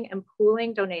facilitating and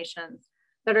pooling donations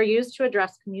that are used to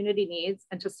address community needs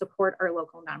and to support our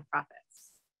local nonprofits.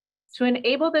 To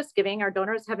enable this giving, our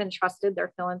donors have entrusted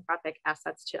their philanthropic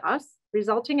assets to us,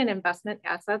 resulting in investment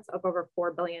assets of over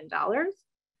 $4 billion.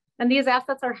 And these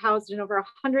assets are housed in over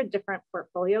 100 different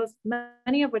portfolios,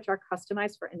 many of which are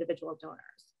customized for individual donors.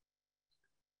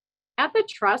 At the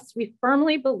Trust, we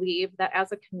firmly believe that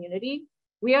as a community,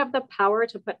 we have the power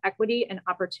to put equity and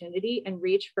opportunity and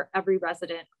reach for every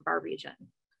resident of our region.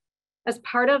 As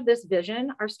part of this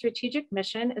vision, our strategic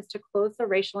mission is to close the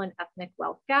racial and ethnic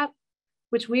wealth gap,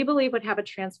 which we believe would have a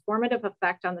transformative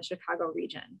effect on the Chicago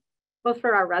region, both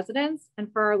for our residents and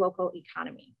for our local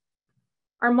economy.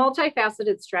 Our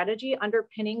multifaceted strategy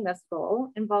underpinning this goal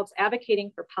involves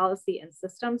advocating for policy and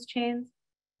systems change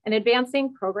and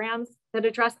advancing programs that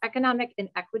address economic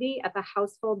inequity at the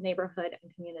household, neighborhood,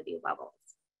 and community levels.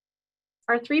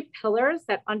 Our three pillars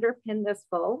that underpin this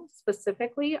goal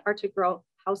specifically are to grow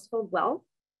household wealth,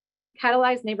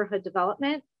 catalyze neighborhood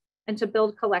development, and to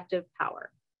build collective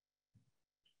power.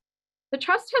 The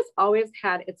Trust has always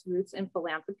had its roots in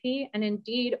philanthropy, and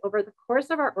indeed, over the course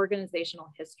of our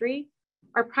organizational history,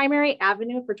 our primary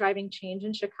avenue for driving change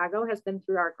in Chicago has been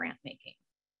through our grant making.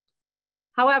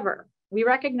 However, we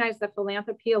recognize that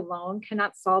philanthropy alone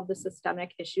cannot solve the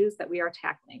systemic issues that we are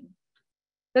tackling.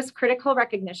 This critical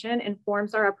recognition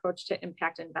informs our approach to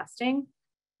impact investing,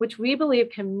 which we believe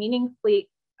can meaningfully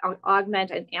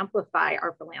augment and amplify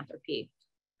our philanthropy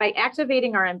by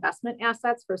activating our investment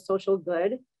assets for social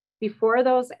good before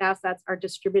those assets are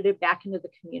distributed back into the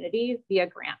community via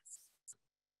grants.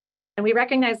 And we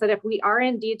recognize that if we are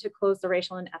indeed to close the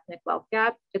racial and ethnic wealth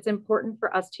gap, it's important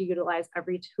for us to utilize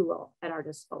every tool at our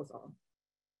disposal.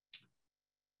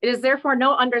 It is therefore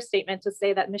no understatement to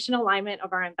say that mission alignment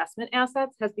of our investment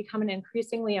assets has become an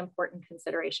increasingly important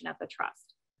consideration at the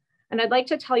Trust. And I'd like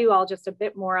to tell you all just a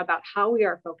bit more about how we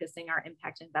are focusing our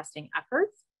impact investing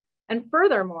efforts, and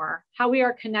furthermore, how we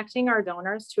are connecting our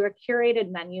donors to a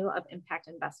curated menu of impact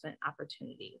investment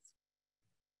opportunities.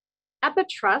 At the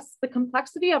Trust, the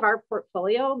complexity of our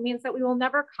portfolio means that we will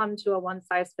never come to a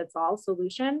one-size-fits-all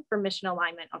solution for mission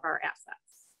alignment of our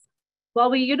assets.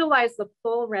 While we utilize the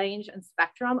full range and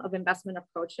spectrum of investment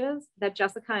approaches that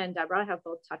Jessica and Debra have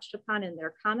both touched upon in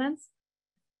their comments,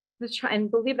 and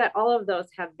believe that all of those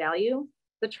have value,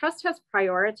 the Trust has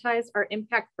prioritized our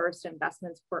impact-first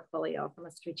investments portfolio from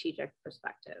a strategic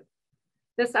perspective.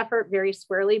 This effort very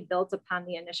squarely builds upon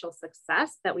the initial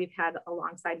success that we've had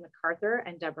alongside MacArthur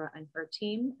and Debra and her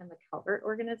team and the Calvert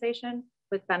organization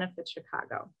with Benefit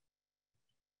Chicago.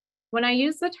 When I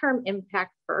use the term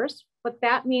impact first, what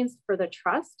that means for the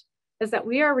Trust is that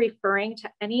we are referring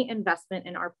to any investment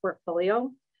in our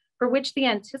portfolio for which the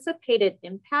anticipated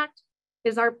impact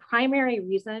is our primary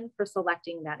reason for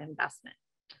selecting that investment.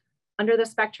 Under the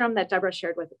spectrum that Debra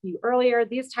shared with you earlier,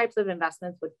 these types of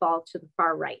investments would fall to the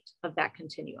far right of that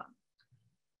continuum.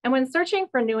 And when searching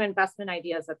for new investment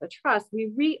ideas at the Trust, we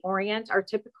reorient our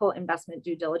typical investment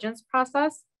due diligence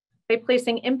process by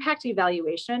placing impact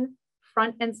evaluation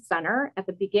front and center at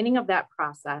the beginning of that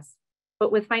process,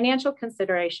 but with financial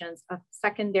considerations a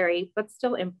secondary but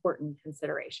still important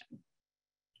consideration.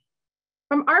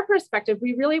 From our perspective,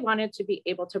 we really wanted to be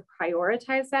able to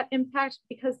prioritize that impact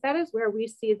because that is where we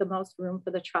see the most room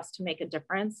for the Trust to make a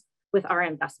difference with our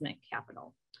investment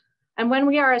capital. And when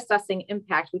we are assessing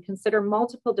impact, we consider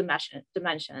multiple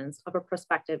dimensions of a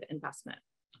prospective investment.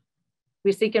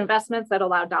 We seek investments that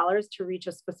allow dollars to reach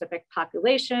a specific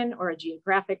population or a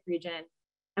geographic region,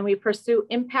 and we pursue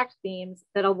impact themes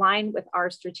that align with our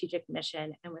strategic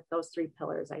mission and with those three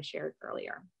pillars I shared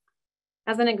earlier.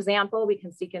 As an example, we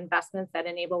can seek investments that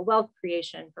enable wealth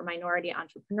creation for minority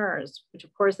entrepreneurs, which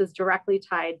of course is directly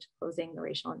tied to closing the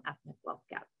racial and ethnic wealth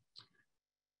gap.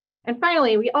 And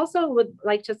finally, we also would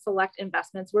like to select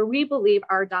investments where we believe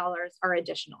our dollars are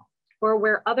additional or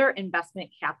where other investment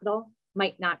capital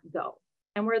might not go,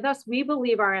 and where thus we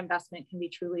believe our investment can be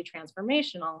truly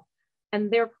transformational and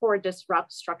therefore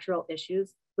disrupt structural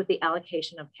issues with the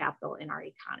allocation of capital in our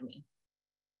economy.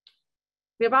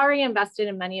 We have already invested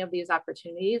in many of these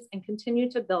opportunities and continue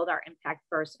to build our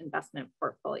impact-first investment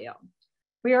portfolio.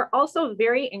 We are also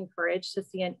very encouraged to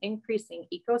see an increasing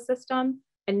ecosystem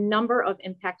and number of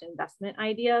impact investment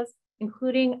ideas,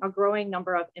 including a growing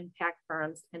number of impact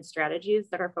firms and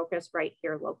strategies that are focused right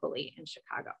here locally in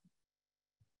Chicago.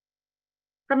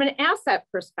 From an asset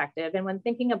perspective, and when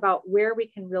thinking about where we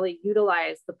can really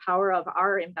utilize the power of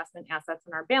our investment assets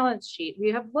in our balance sheet,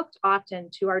 we have looked often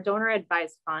to our donor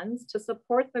advised funds to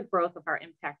support the growth of our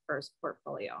impact first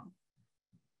portfolio.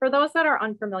 For those that are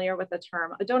unfamiliar with the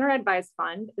term, a donor advised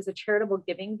fund is a charitable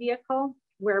giving vehicle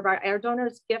whereby our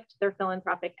donors gift their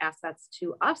philanthropic assets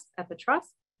to us at the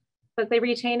Trust, but they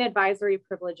retain advisory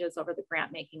privileges over the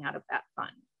grant making out of that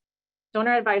fund.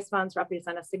 Donor advised funds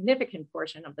represent a significant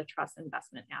portion of the Trust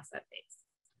investment asset base.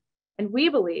 And we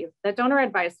believe that donor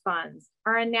advised funds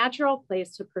are a natural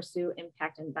place to pursue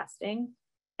impact investing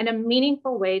and a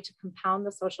meaningful way to compound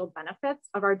the social benefits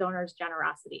of our donors'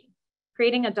 generosity,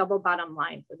 creating a double bottom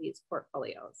line for these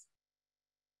portfolios.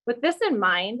 With this in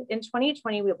mind, in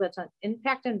 2020, we built an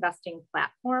impact investing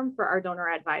platform for our donor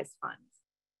advised funds.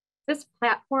 This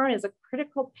platform is a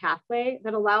critical pathway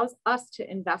that allows us to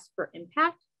invest for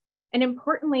impact and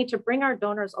importantly, to bring our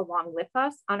donors along with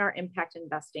us on our impact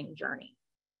investing journey.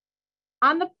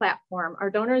 On the platform, our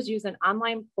donors use an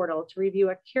online portal to review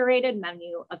a curated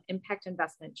menu of impact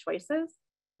investment choices,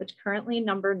 which currently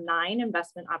number 9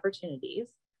 investment opportunities.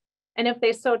 And if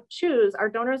they so choose, our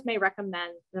donors may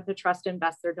recommend that the Trust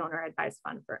invest their donor advised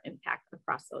fund for impact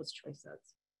across those choices.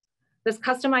 This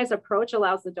customized approach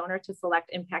allows the donor to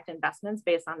select impact investments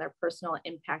based on their personal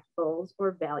impact goals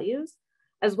or values,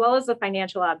 as well as the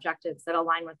financial objectives that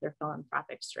align with their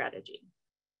philanthropic strategy.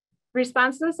 The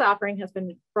response to this offering has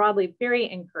been broadly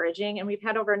very encouraging, and we've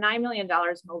had over $9 million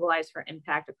mobilized for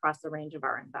impact across the range of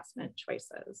our investment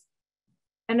choices.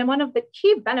 And then one of the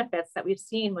key benefits that we've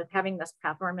seen with having this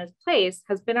platform in place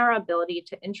has been our ability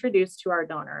to introduce to our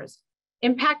donors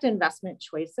impact investment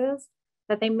choices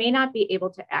that they may not be able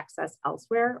to access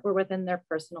elsewhere or within their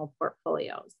personal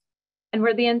portfolios, and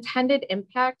where the intended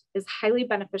impact is highly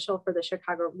beneficial for the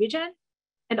Chicago region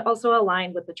and also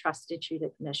aligned with the Trust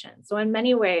strategic mission. So in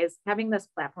many ways, having this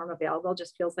platform available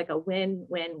just feels like a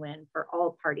win-win-win for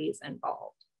all parties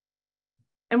involved.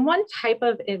 And one type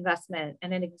of investment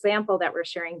and an example that we're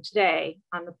sharing today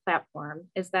on the platform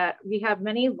is that we have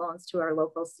many loans to our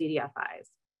local CDFIs.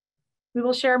 We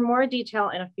will share more detail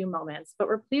in a few moments, but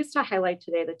we're pleased to highlight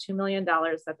today the $2 million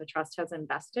that the Trust has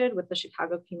invested with the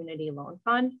Chicago Community Loan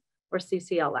Fund, or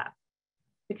CCLF.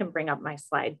 You can bring up my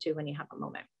slide too when you have a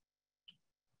moment.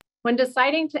 When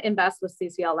deciding to invest with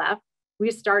CCLF,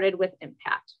 we started with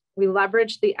impact. We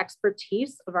leveraged the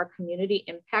expertise of our community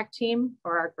impact team,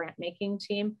 or our grant making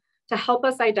team, to help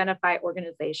us identify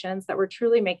organizations that were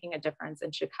truly making a difference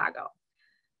in Chicago.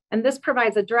 And this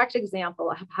provides a direct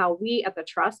example of how we at the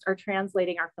Trust are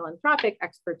translating our philanthropic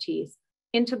expertise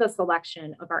into the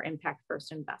selection of our impact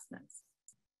first investments.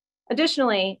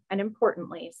 Additionally, and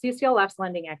importantly, CCLF's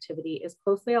lending activity is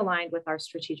closely aligned with our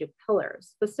strategic pillars,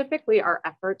 specifically our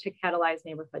effort to catalyze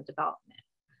neighborhood development.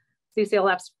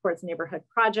 CCLF supports neighborhood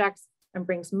projects and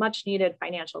brings much needed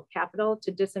financial capital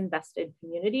to disinvested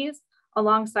communities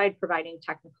alongside providing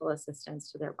technical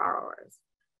assistance to their borrowers.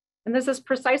 And this is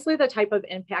precisely the type of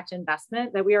impact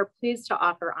investment that we are pleased to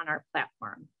offer on our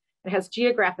platform. It has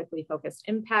geographically focused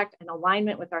impact and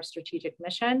alignment with our strategic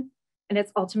mission, and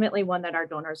it's ultimately one that our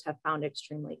donors have found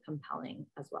extremely compelling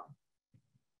as well.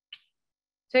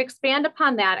 To expand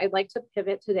upon that, I'd like to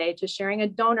pivot today to sharing a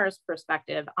donor's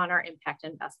perspective on our impact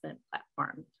investment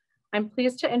platform. I'm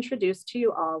pleased to introduce to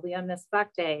you all Leah Missbach,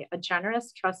 a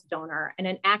generous Trust donor and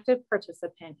an active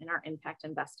participant in our impact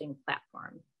investing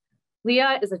platform.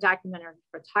 Leah is a documentary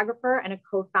photographer and a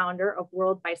co-founder of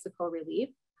World Bicycle Relief,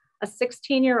 a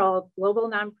 16-year-old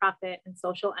global nonprofit and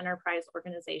social enterprise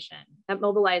organization that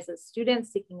mobilizes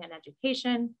students seeking an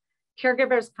education,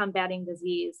 caregivers combating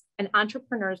disease, and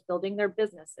entrepreneurs building their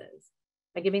businesses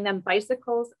by giving them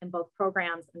bicycles in both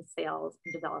programs and sales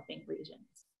in developing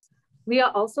regions.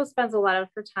 Leah also spends a lot of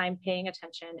her time paying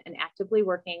attention and actively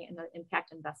working in the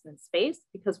impact investment space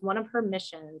because one of her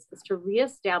missions is to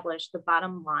reestablish the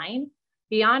bottom line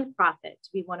beyond profit to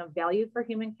be one of value for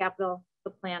human capital,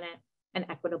 the planet, and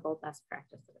equitable best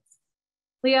practices.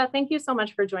 Leah, thank you so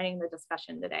much for joining the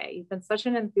discussion today. You've been such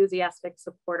an enthusiastic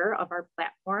supporter of our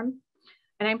platform,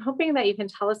 and I'm hoping that you can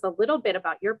tell us a little bit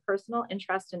about your personal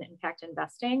interest in impact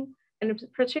investing, and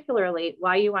particularly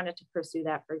why you wanted to pursue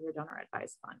that for your donor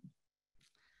advised fund.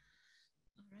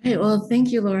 All right, well,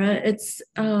 thank you, Laura. It's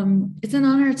an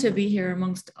honor to be here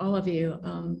amongst all of you.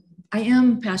 I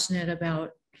am passionate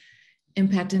about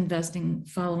impact investing,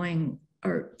 following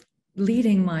or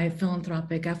leading my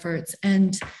philanthropic efforts.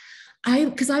 And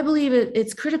because I believe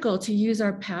it's critical to use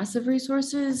our passive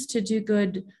resources to do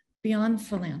good beyond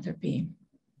philanthropy.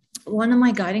 One of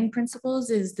my guiding principles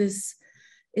is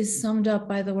summed up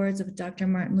by the words of Dr.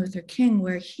 Martin Luther King,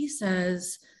 where he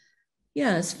says,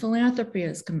 yes, philanthropy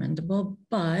is commendable,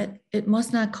 but it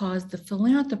must not cause the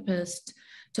philanthropist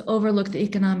to overlook the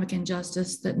economic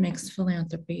injustice that makes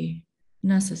philanthropy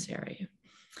necessary.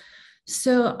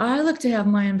 So I look to have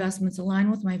my investments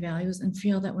align with my values and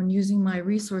feel that when using my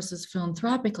resources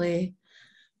philanthropically,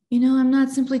 I'm not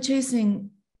simply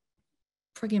chasing,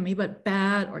 forgive me, but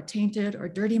bad or tainted or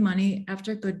dirty money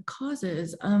after good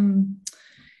causes.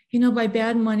 By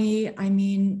bad money, I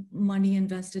mean money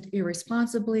invested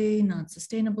irresponsibly, not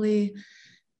sustainably,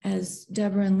 as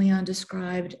Debra and Leon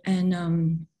described,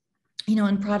 and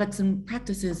in products and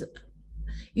practices,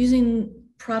 using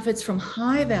profits from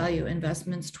high value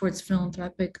investments towards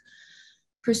philanthropic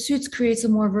pursuits creates a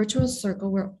more virtuous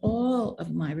circle where all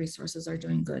of my resources are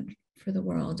doing good for the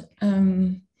world.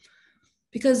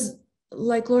 Because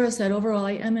like Laura said, overall,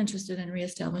 I am interested in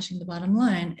reestablishing the bottom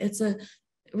line. It's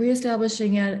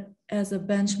reestablishing it as a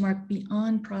benchmark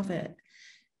beyond profit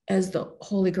as the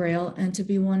holy grail, and to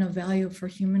be one of value for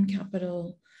human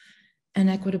capital and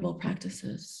equitable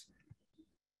practices.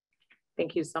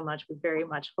 Thank you so much. We very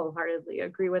much wholeheartedly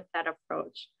agree with that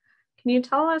approach. Can you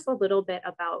tell us a little bit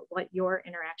about what your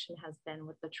interaction has been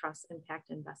with the Trust Impact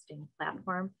Investing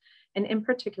platform, and in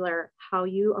particular, how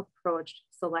you approached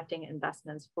selecting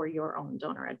investments for your own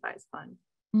donor advised fund?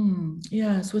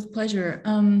 Yes, with pleasure.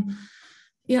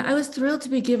 I was thrilled to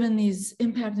be given these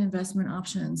impact investment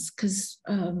options because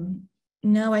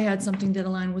now I had something that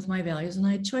aligned with my values and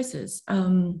I had choices.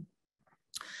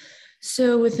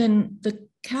 So within the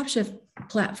CapShift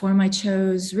platform, I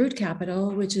chose Root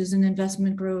Capital, which is an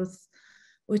investment growth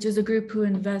which is a group who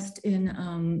invest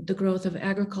in the growth of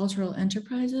agricultural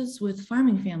enterprises with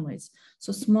farming families,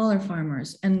 so smaller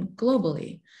farmers, and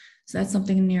globally. So that's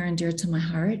something near and dear to my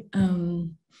heart.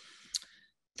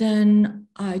 Then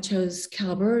I chose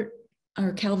Calvert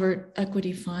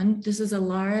Equity Fund. This is a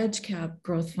large cap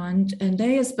growth fund, and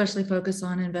they especially focus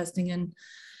on investing in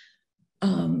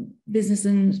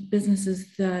businesses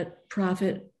that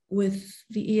profit with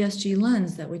the ESG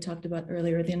lens that we talked about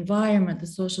earlier, the environment, the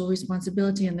social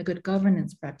responsibility, and the good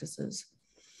governance practices.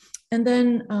 And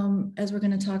then, as we're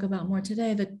going to talk about more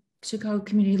today, the Chicago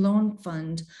Community Loan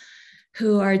Fund,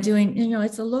 who are doing,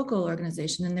 it's a local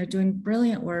organization, and they're doing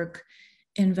brilliant work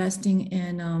investing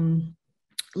in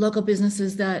local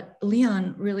businesses that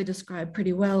Leon really described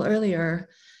pretty well earlier.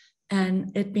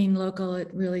 And it being local,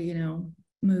 it really,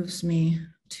 moves me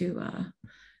to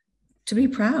be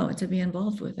proud to be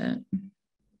involved with it.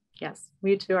 Yes,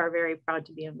 we too are very proud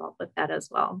to be involved with that as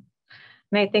well.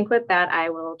 And I think with that, I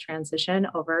will transition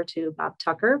over to Bob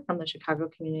Tucker from the Chicago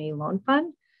Community Loan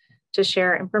Fund to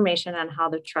share information on how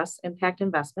the Trust's impact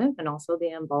investment and also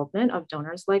the involvement of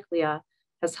donors like Leah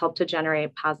has helped to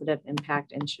generate positive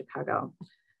impact in Chicago.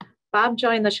 Bob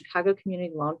joined the Chicago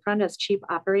Community Loan Fund as Chief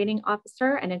Operating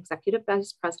Officer and Executive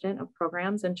Vice President of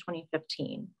Programs in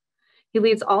 2015. He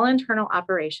leads all internal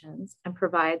operations and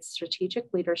provides strategic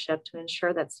leadership to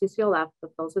ensure that CCLF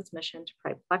fulfills its mission to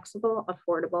provide flexible,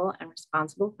 affordable, and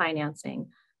responsible financing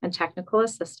and technical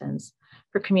assistance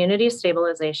for community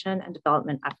stabilization and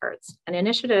development efforts and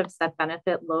initiatives that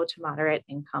benefit low to moderate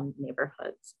income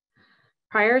neighborhoods.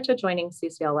 Prior to joining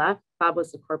CCLF, Bob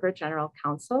was the Corporate General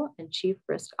Counsel and Chief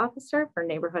Risk Officer for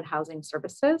Neighborhood Housing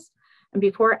Services. And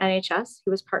before NHS, he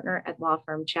was partner at law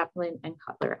firm Chaplin and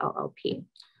Cutler LLP.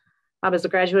 Bob is a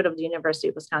graduate of the University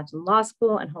of Wisconsin Law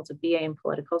School and holds a BA in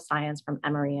political science from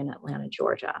Emory in Atlanta,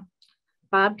 Georgia.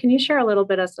 Bob, can you share a little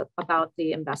bit about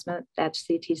the investments that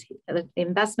CCT's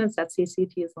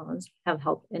loans have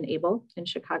helped enable in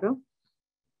Chicago?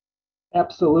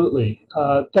 Absolutely.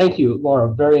 Thank you,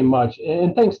 Laura, very much.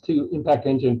 And thanks to Impact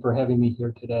Engine for having me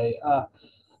here today. Let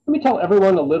me tell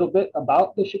everyone a little bit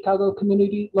about the Chicago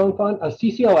Community Loan Fund.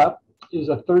 CCLF is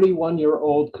a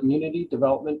 31-year-old community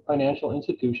development financial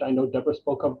institution. I know Debra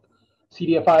spoke of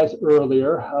CDFIs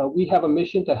earlier. We have a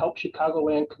mission to help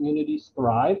Chicagoland communities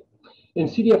thrive. And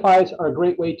CDFIs are a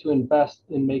great way to invest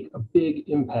and make a big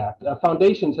impact.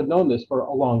 Foundations have known this for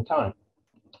a long time.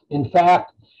 In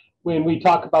fact, when we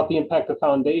talk about the impact of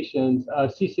foundations,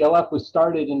 CCLF was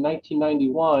started in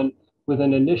 1991 with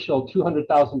an initial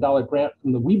 $200,000 grant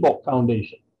from the Wiebolt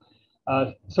Foundation.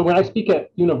 So when I speak at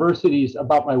universities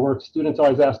about my work, students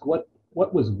always ask, what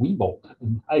was Wiebolt?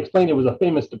 And I explained it was a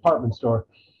famous department store.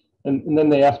 And then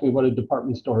they ask me what a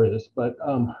department store is, but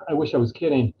I wish I was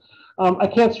kidding. I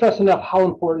can't stress enough how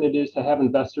important it is to have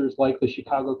investors like the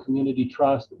Chicago Community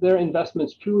Trust. Their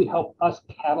investments truly help us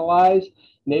catalyze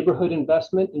neighborhood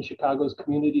investment in Chicago's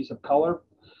communities of color.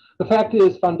 The fact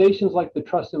is, foundations like the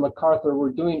Trust and MacArthur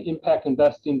were doing impact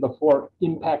investing before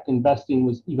impact investing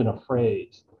was even a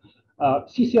phrase.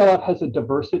 CCLF has a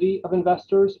diversity of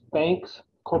investors, banks,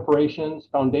 corporations,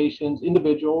 foundations,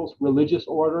 individuals, religious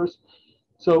orders.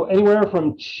 So anywhere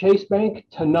from Chase Bank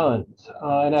to nuns.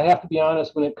 And I have to be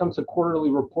honest, when it comes to quarterly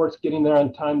reports, getting there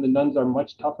on time, the nuns are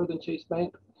much tougher than Chase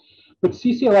Bank. But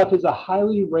CCLF is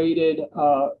highly rated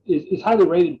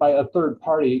by a third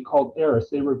party called Eris.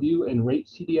 They review and rate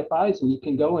CDFIs, and you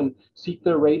can go and seek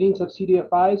their ratings of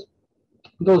CDFIs.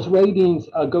 Those ratings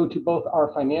go to both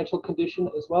our financial condition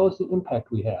as well as the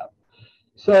impact we have.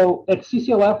 So at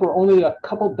CCLF, we're only a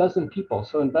couple dozen people.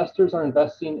 So investors are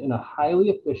investing in a highly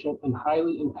efficient and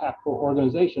highly impactful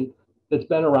organization that's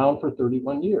been around for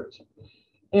 31 years.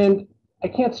 And I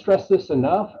can't stress this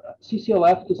enough.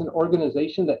 CCLF is an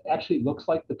organization that actually looks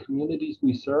like the communities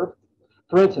we serve.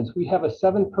 For instance, we have a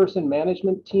 7-person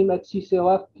management team at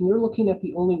CCLF, and you're looking at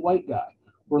the only white guy.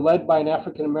 We're led by an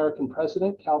African-American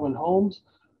president, Calvin Holmes.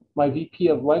 My VP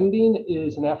of lending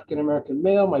is an African-American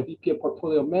male. My VP of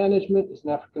portfolio management is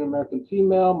an African-American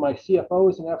female. My CFO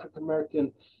is an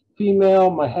African-American female.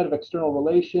 My head of external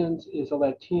relations is a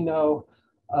Latino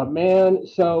man.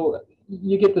 So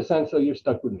you get the sense, so you're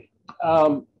stuck with me.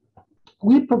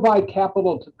 We provide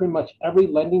capital to pretty much every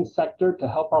lending sector to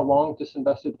help our long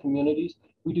disinvested communities.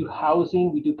 We do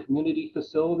housing, we do community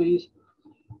facilities.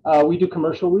 We do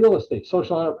commercial real estate,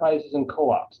 social enterprises, and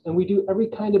co-ops. And we do every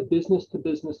kind of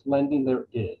business-to-business lending there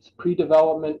is.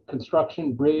 Pre-development,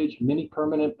 construction, bridge,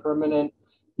 mini-permanent, permanent,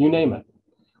 you name it.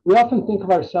 We often think of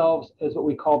ourselves as what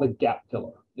we call the gap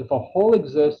filler. If a hole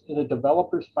exists in a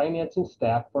developer's financing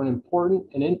stack for an important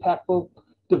and impactful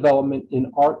development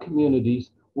in our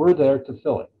communities, we're there to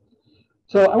fill it.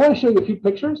 So I want to show you a few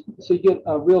pictures so you get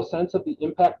a real sense of the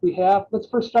impact we have. Let's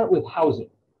first start with housing.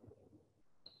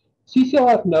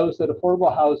 CCLF knows that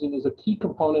affordable housing is a key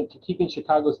component to keeping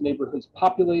Chicago's neighborhoods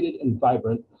populated and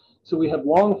vibrant, so we have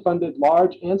long funded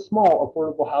large and small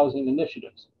affordable housing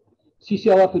initiatives.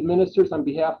 CCLF administers on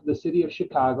behalf of the City of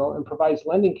Chicago and provides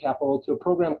lending capital to a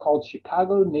program called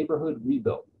Chicago Neighborhood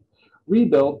Rebuild.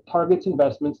 Rebuild targets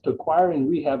investments to acquire and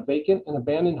rehab vacant and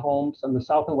abandoned homes on the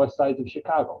south and west sides of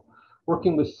Chicago,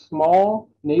 working with small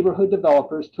neighborhood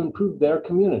developers to improve their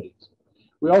communities.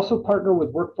 We also partner with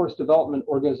workforce development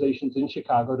organizations in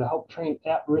Chicago to help train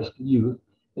at-risk youth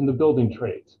in the building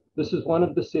trades. This is one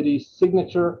of the city's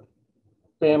signature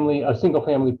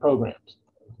single-family programs.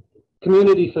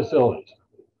 Community facilities.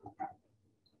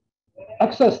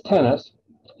 Excess Tennis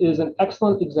is an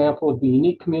excellent example of the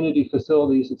unique community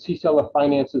facilities that CCLF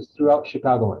finances throughout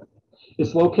Chicagoland.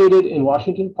 It's located in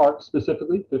Washington Park,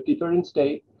 specifically 53rd and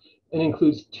State, and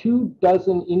includes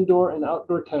 24 indoor and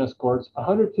outdoor tennis courts, a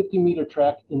 150-meter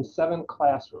track, and 7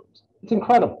 classrooms. It's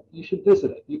incredible. You should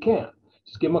visit it. You can.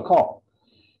 Just give them a call.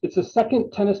 It's the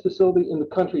second tennis facility in the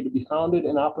country to be founded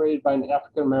and operated by an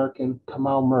African-American,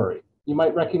 Kamau Murray. You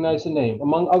might recognize the name.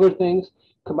 Among other things,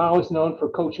 Kamau is known for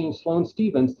coaching Sloane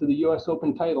Stephens to the U.S.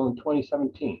 Open title in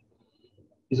 2017.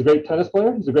 He's a great tennis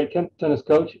player, he's a great tennis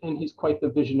coach, and he's quite the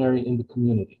visionary in the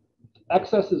community.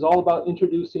 Access is all about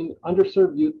introducing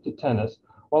underserved youth to tennis,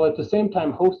 while at the same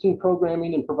time hosting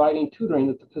programming and providing tutoring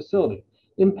at the facility,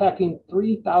 impacting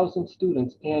 3,000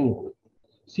 students annually.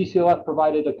 CCLF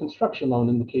provided a construction loan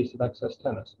in the case of Access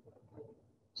Tennis.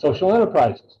 Social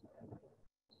enterprises.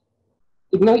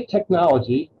 Ignite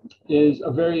Technology is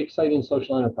a very exciting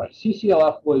social enterprise.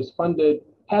 CCLF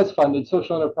has funded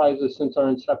social enterprises since our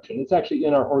inception. It's actually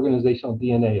in our organizational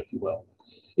DNA, if you will.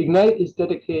 Ignite is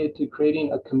dedicated to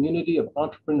creating a community of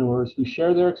entrepreneurs who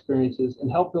share their experiences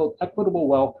and help build equitable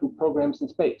wealth through programs in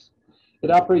space. It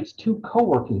operates 2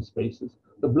 co-working spaces,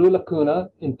 the Blue Lacuna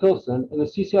in Pilsen and the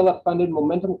CCLF-funded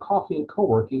Momentum Coffee and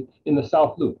Co-working in the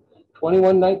South Loop,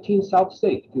 2119 South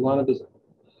State, if you want to visit.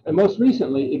 And most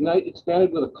recently, Ignite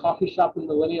expanded with a coffee shop in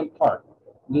Millennium Park.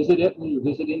 Visit it when you're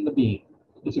visiting the Bean.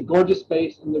 It's a gorgeous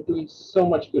space, and they're doing so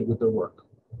much good with their work.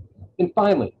 And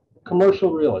finally,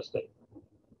 commercial real estate.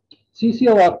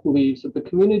 CCLF believes that the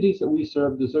communities that we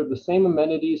serve deserve the same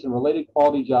amenities and related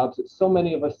quality jobs that so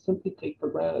many of us simply take for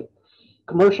granted.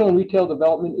 Commercial and retail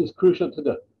development is crucial to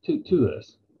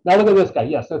this. Now look at this guy.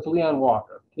 Yes, that's Leon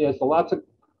Walker. He has lots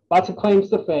of claims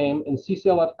to fame, and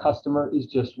CCLF customer is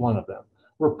just one of them.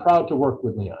 We're proud to work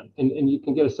with Leon, and you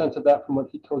can get a sense of that from what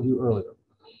he told you earlier.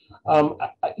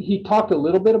 He talked a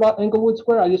little bit about Englewood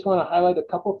Square. I just want to highlight a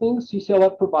couple things.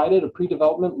 CCLF provided a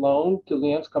pre-development loan to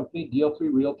Leon's company,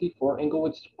 DL3 Realty, for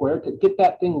Englewood Square to get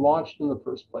that thing launched in the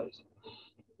first place.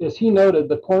 As he noted,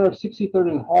 the corner of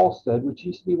 63rd and Halsted, which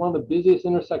used to be one of the busiest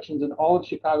intersections in all of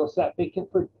Chicago, sat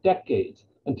vacant for decades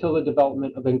until the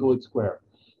development of Englewood Square.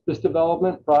 This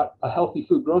development brought a healthy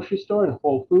food grocery store and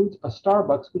Whole Foods, a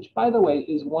Starbucks, which, by the way,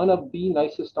 is one of the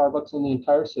nicest Starbucks in the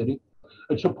entire city,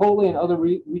 a Chipotle and other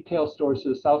retail stores to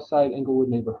the South Side Englewood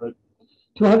neighborhood.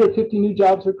 250 new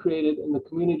jobs are created, and the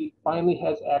community finally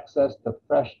has access to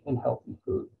fresh and healthy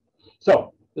food.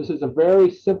 So this is a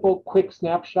very simple, quick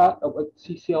snapshot of what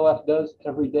CCLF does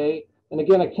every day. And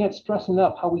again, I can't stress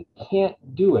enough how we can't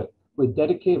do it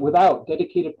without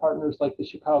dedicated partners like the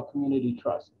Chicago Community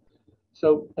Trust.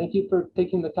 So thank you for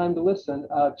taking the time to listen.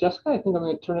 Jessica, I think I'm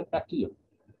going to turn it back to you.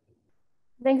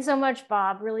 Thanks so much,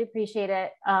 Bob. Really appreciate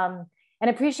it. And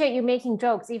appreciate you making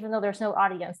jokes, even though there's no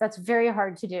audience. That's very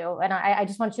hard to do. And I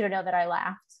just want you to know that I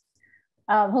laughed.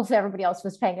 Hopefully everybody else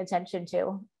was paying attention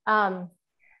too.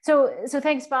 So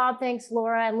thanks, Bob. Thanks,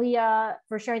 Laura and Leah,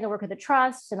 for sharing the work of the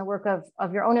trust and the work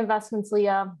of your own investments,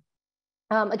 Leah.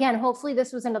 Again, hopefully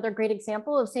this was another great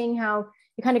example of seeing how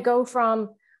you kind of go from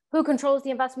who controls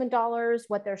the investment dollars,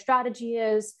 what their strategy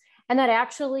is, and that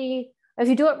actually, if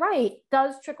you do it right,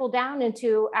 does trickle down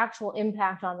into actual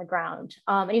impact on the ground.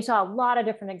 And you saw a lot of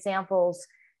different examples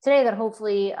today that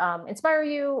hopefully inspire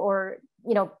you or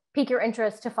pique your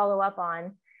interest to follow up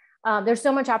on. There's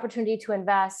so much opportunity to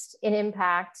invest in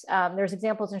impact. There's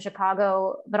examples in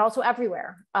Chicago, but also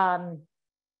everywhere.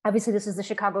 Obviously, this is the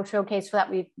Chicago showcase for that.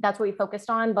 That's what we focused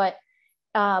on, but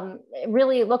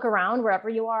really look around wherever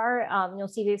you are. You'll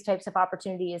see these types of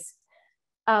opportunities.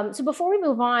 So before we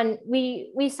move on,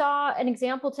 we saw an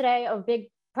example today of a big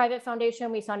private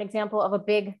foundation. We saw an example of a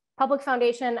big public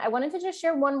foundation. I wanted to just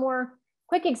share one more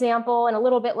quick example and a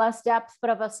little bit less depth, but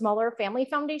of a smaller family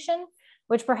foundation,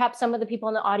 which perhaps some of the people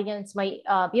in the audience might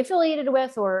be affiliated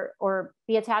with or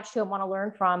be attached to and want to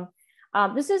learn from.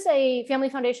 This is a family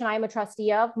foundation I am a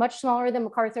trustee of, much smaller than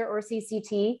MacArthur or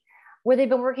CCT, where they've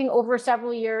been working over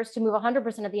several years to move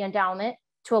 100% of the endowment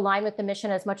to align with the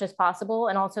mission as much as possible,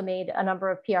 and also made a number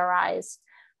of PRIs.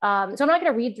 So I'm not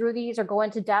going to read through these or go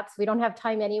into depth. We don't have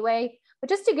time anyway, but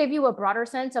just to give you a broader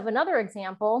sense of another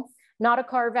example, not a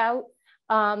carve out,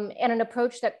 and an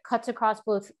approach that cuts across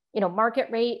both, market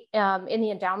rate in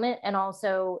the endowment and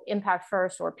also impact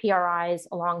first or PRIs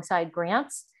alongside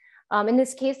grants. In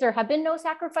this case, there have been no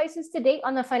sacrifices to date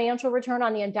on the financial return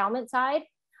on the endowment side.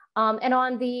 And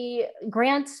on the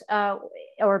grant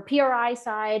or PRI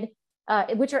side,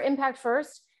 which are impact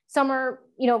first, some are,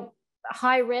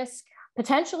 high risk,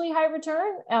 potentially high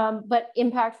return, but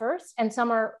impact first, and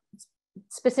some are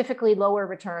specifically lower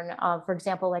return, for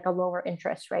example, like a lower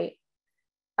interest rate.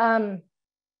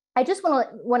 I just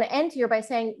want to end here by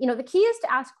saying, the key is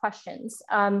to ask questions.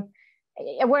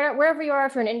 Wherever you are,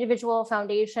 if you're an individual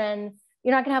foundation,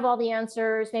 you're not going to have all the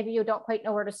answers. Maybe you don't quite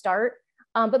know where to start.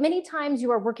 But many times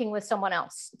you are working with someone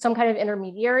else, some kind of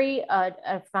intermediary,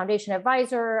 a foundation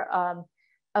advisor,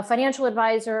 a financial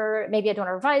advisor, maybe a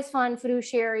donor advised fund,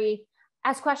 fiduciary.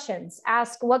 Ask questions.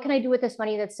 Ask, what can I do with this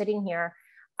money that's sitting here?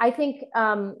 I think,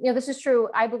 this is true,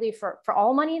 I believe, for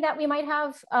all money that we might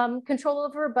have control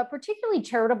over, but particularly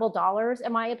charitable dollars,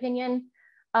 in my opinion,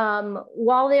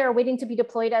 while they are waiting to be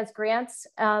deployed as grants,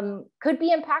 could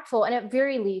be impactful, and at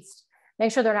very least,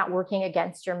 make sure they're not working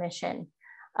against your mission.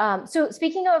 So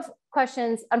speaking of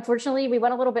questions, unfortunately, we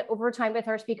went a little bit over time with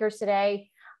our speakers today.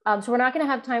 So we're not going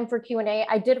to have time for Q&A.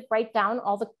 I did write down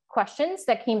all the questions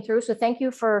that came through. So thank you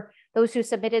for those who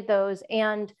submitted those.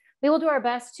 And we will do our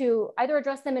best to either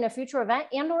address them in a future event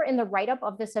and or in the write-up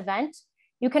of this event.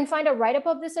 You can find a write-up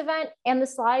of this event and the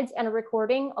slides and a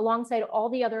recording alongside all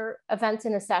the other events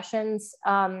in the sessions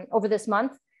over this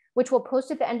month, which we'll post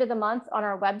at the end of the month on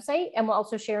our website, and we'll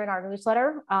also share in our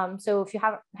newsletter. So if you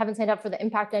haven't signed up for the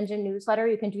Impact Engine newsletter,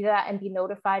 you can do that and be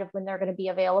notified of when they're going to be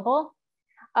available.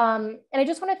 And I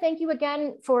just want to thank you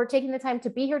again for taking the time to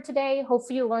be here today.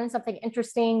 Hopefully you learned something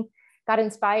interesting, got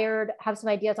inspired, have some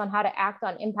ideas on how to act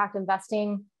on impact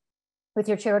investing with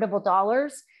your charitable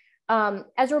dollars.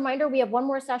 As a reminder, we have one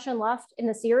more session left in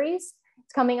the series.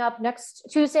 It's coming up next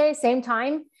Tuesday, same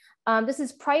time. This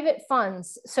is private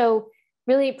funds. So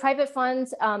really, private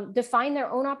funds define their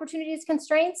own opportunities,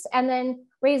 constraints, and then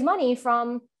raise money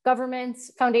from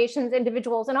governments, foundations,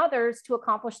 individuals, and others to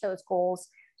accomplish those goals.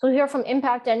 So we'll hear from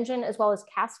Impact Engine as well as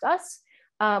Cast Us,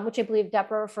 which I believe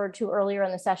Debra referred to earlier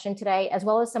in the session today, as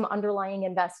well as some underlying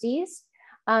investees.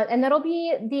 And that'll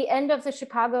be the end of the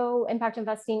Chicago Impact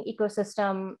Investing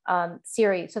Ecosystem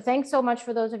series. So thanks so much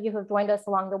for those of you who have joined us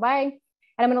along the way.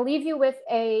 And I'm going to leave you with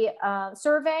a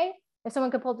survey. If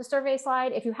someone could pull the survey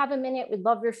slide. If you have a minute, we'd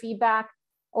love your feedback.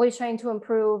 Always trying to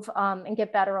improve and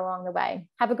get better along the way.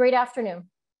 Have a great afternoon.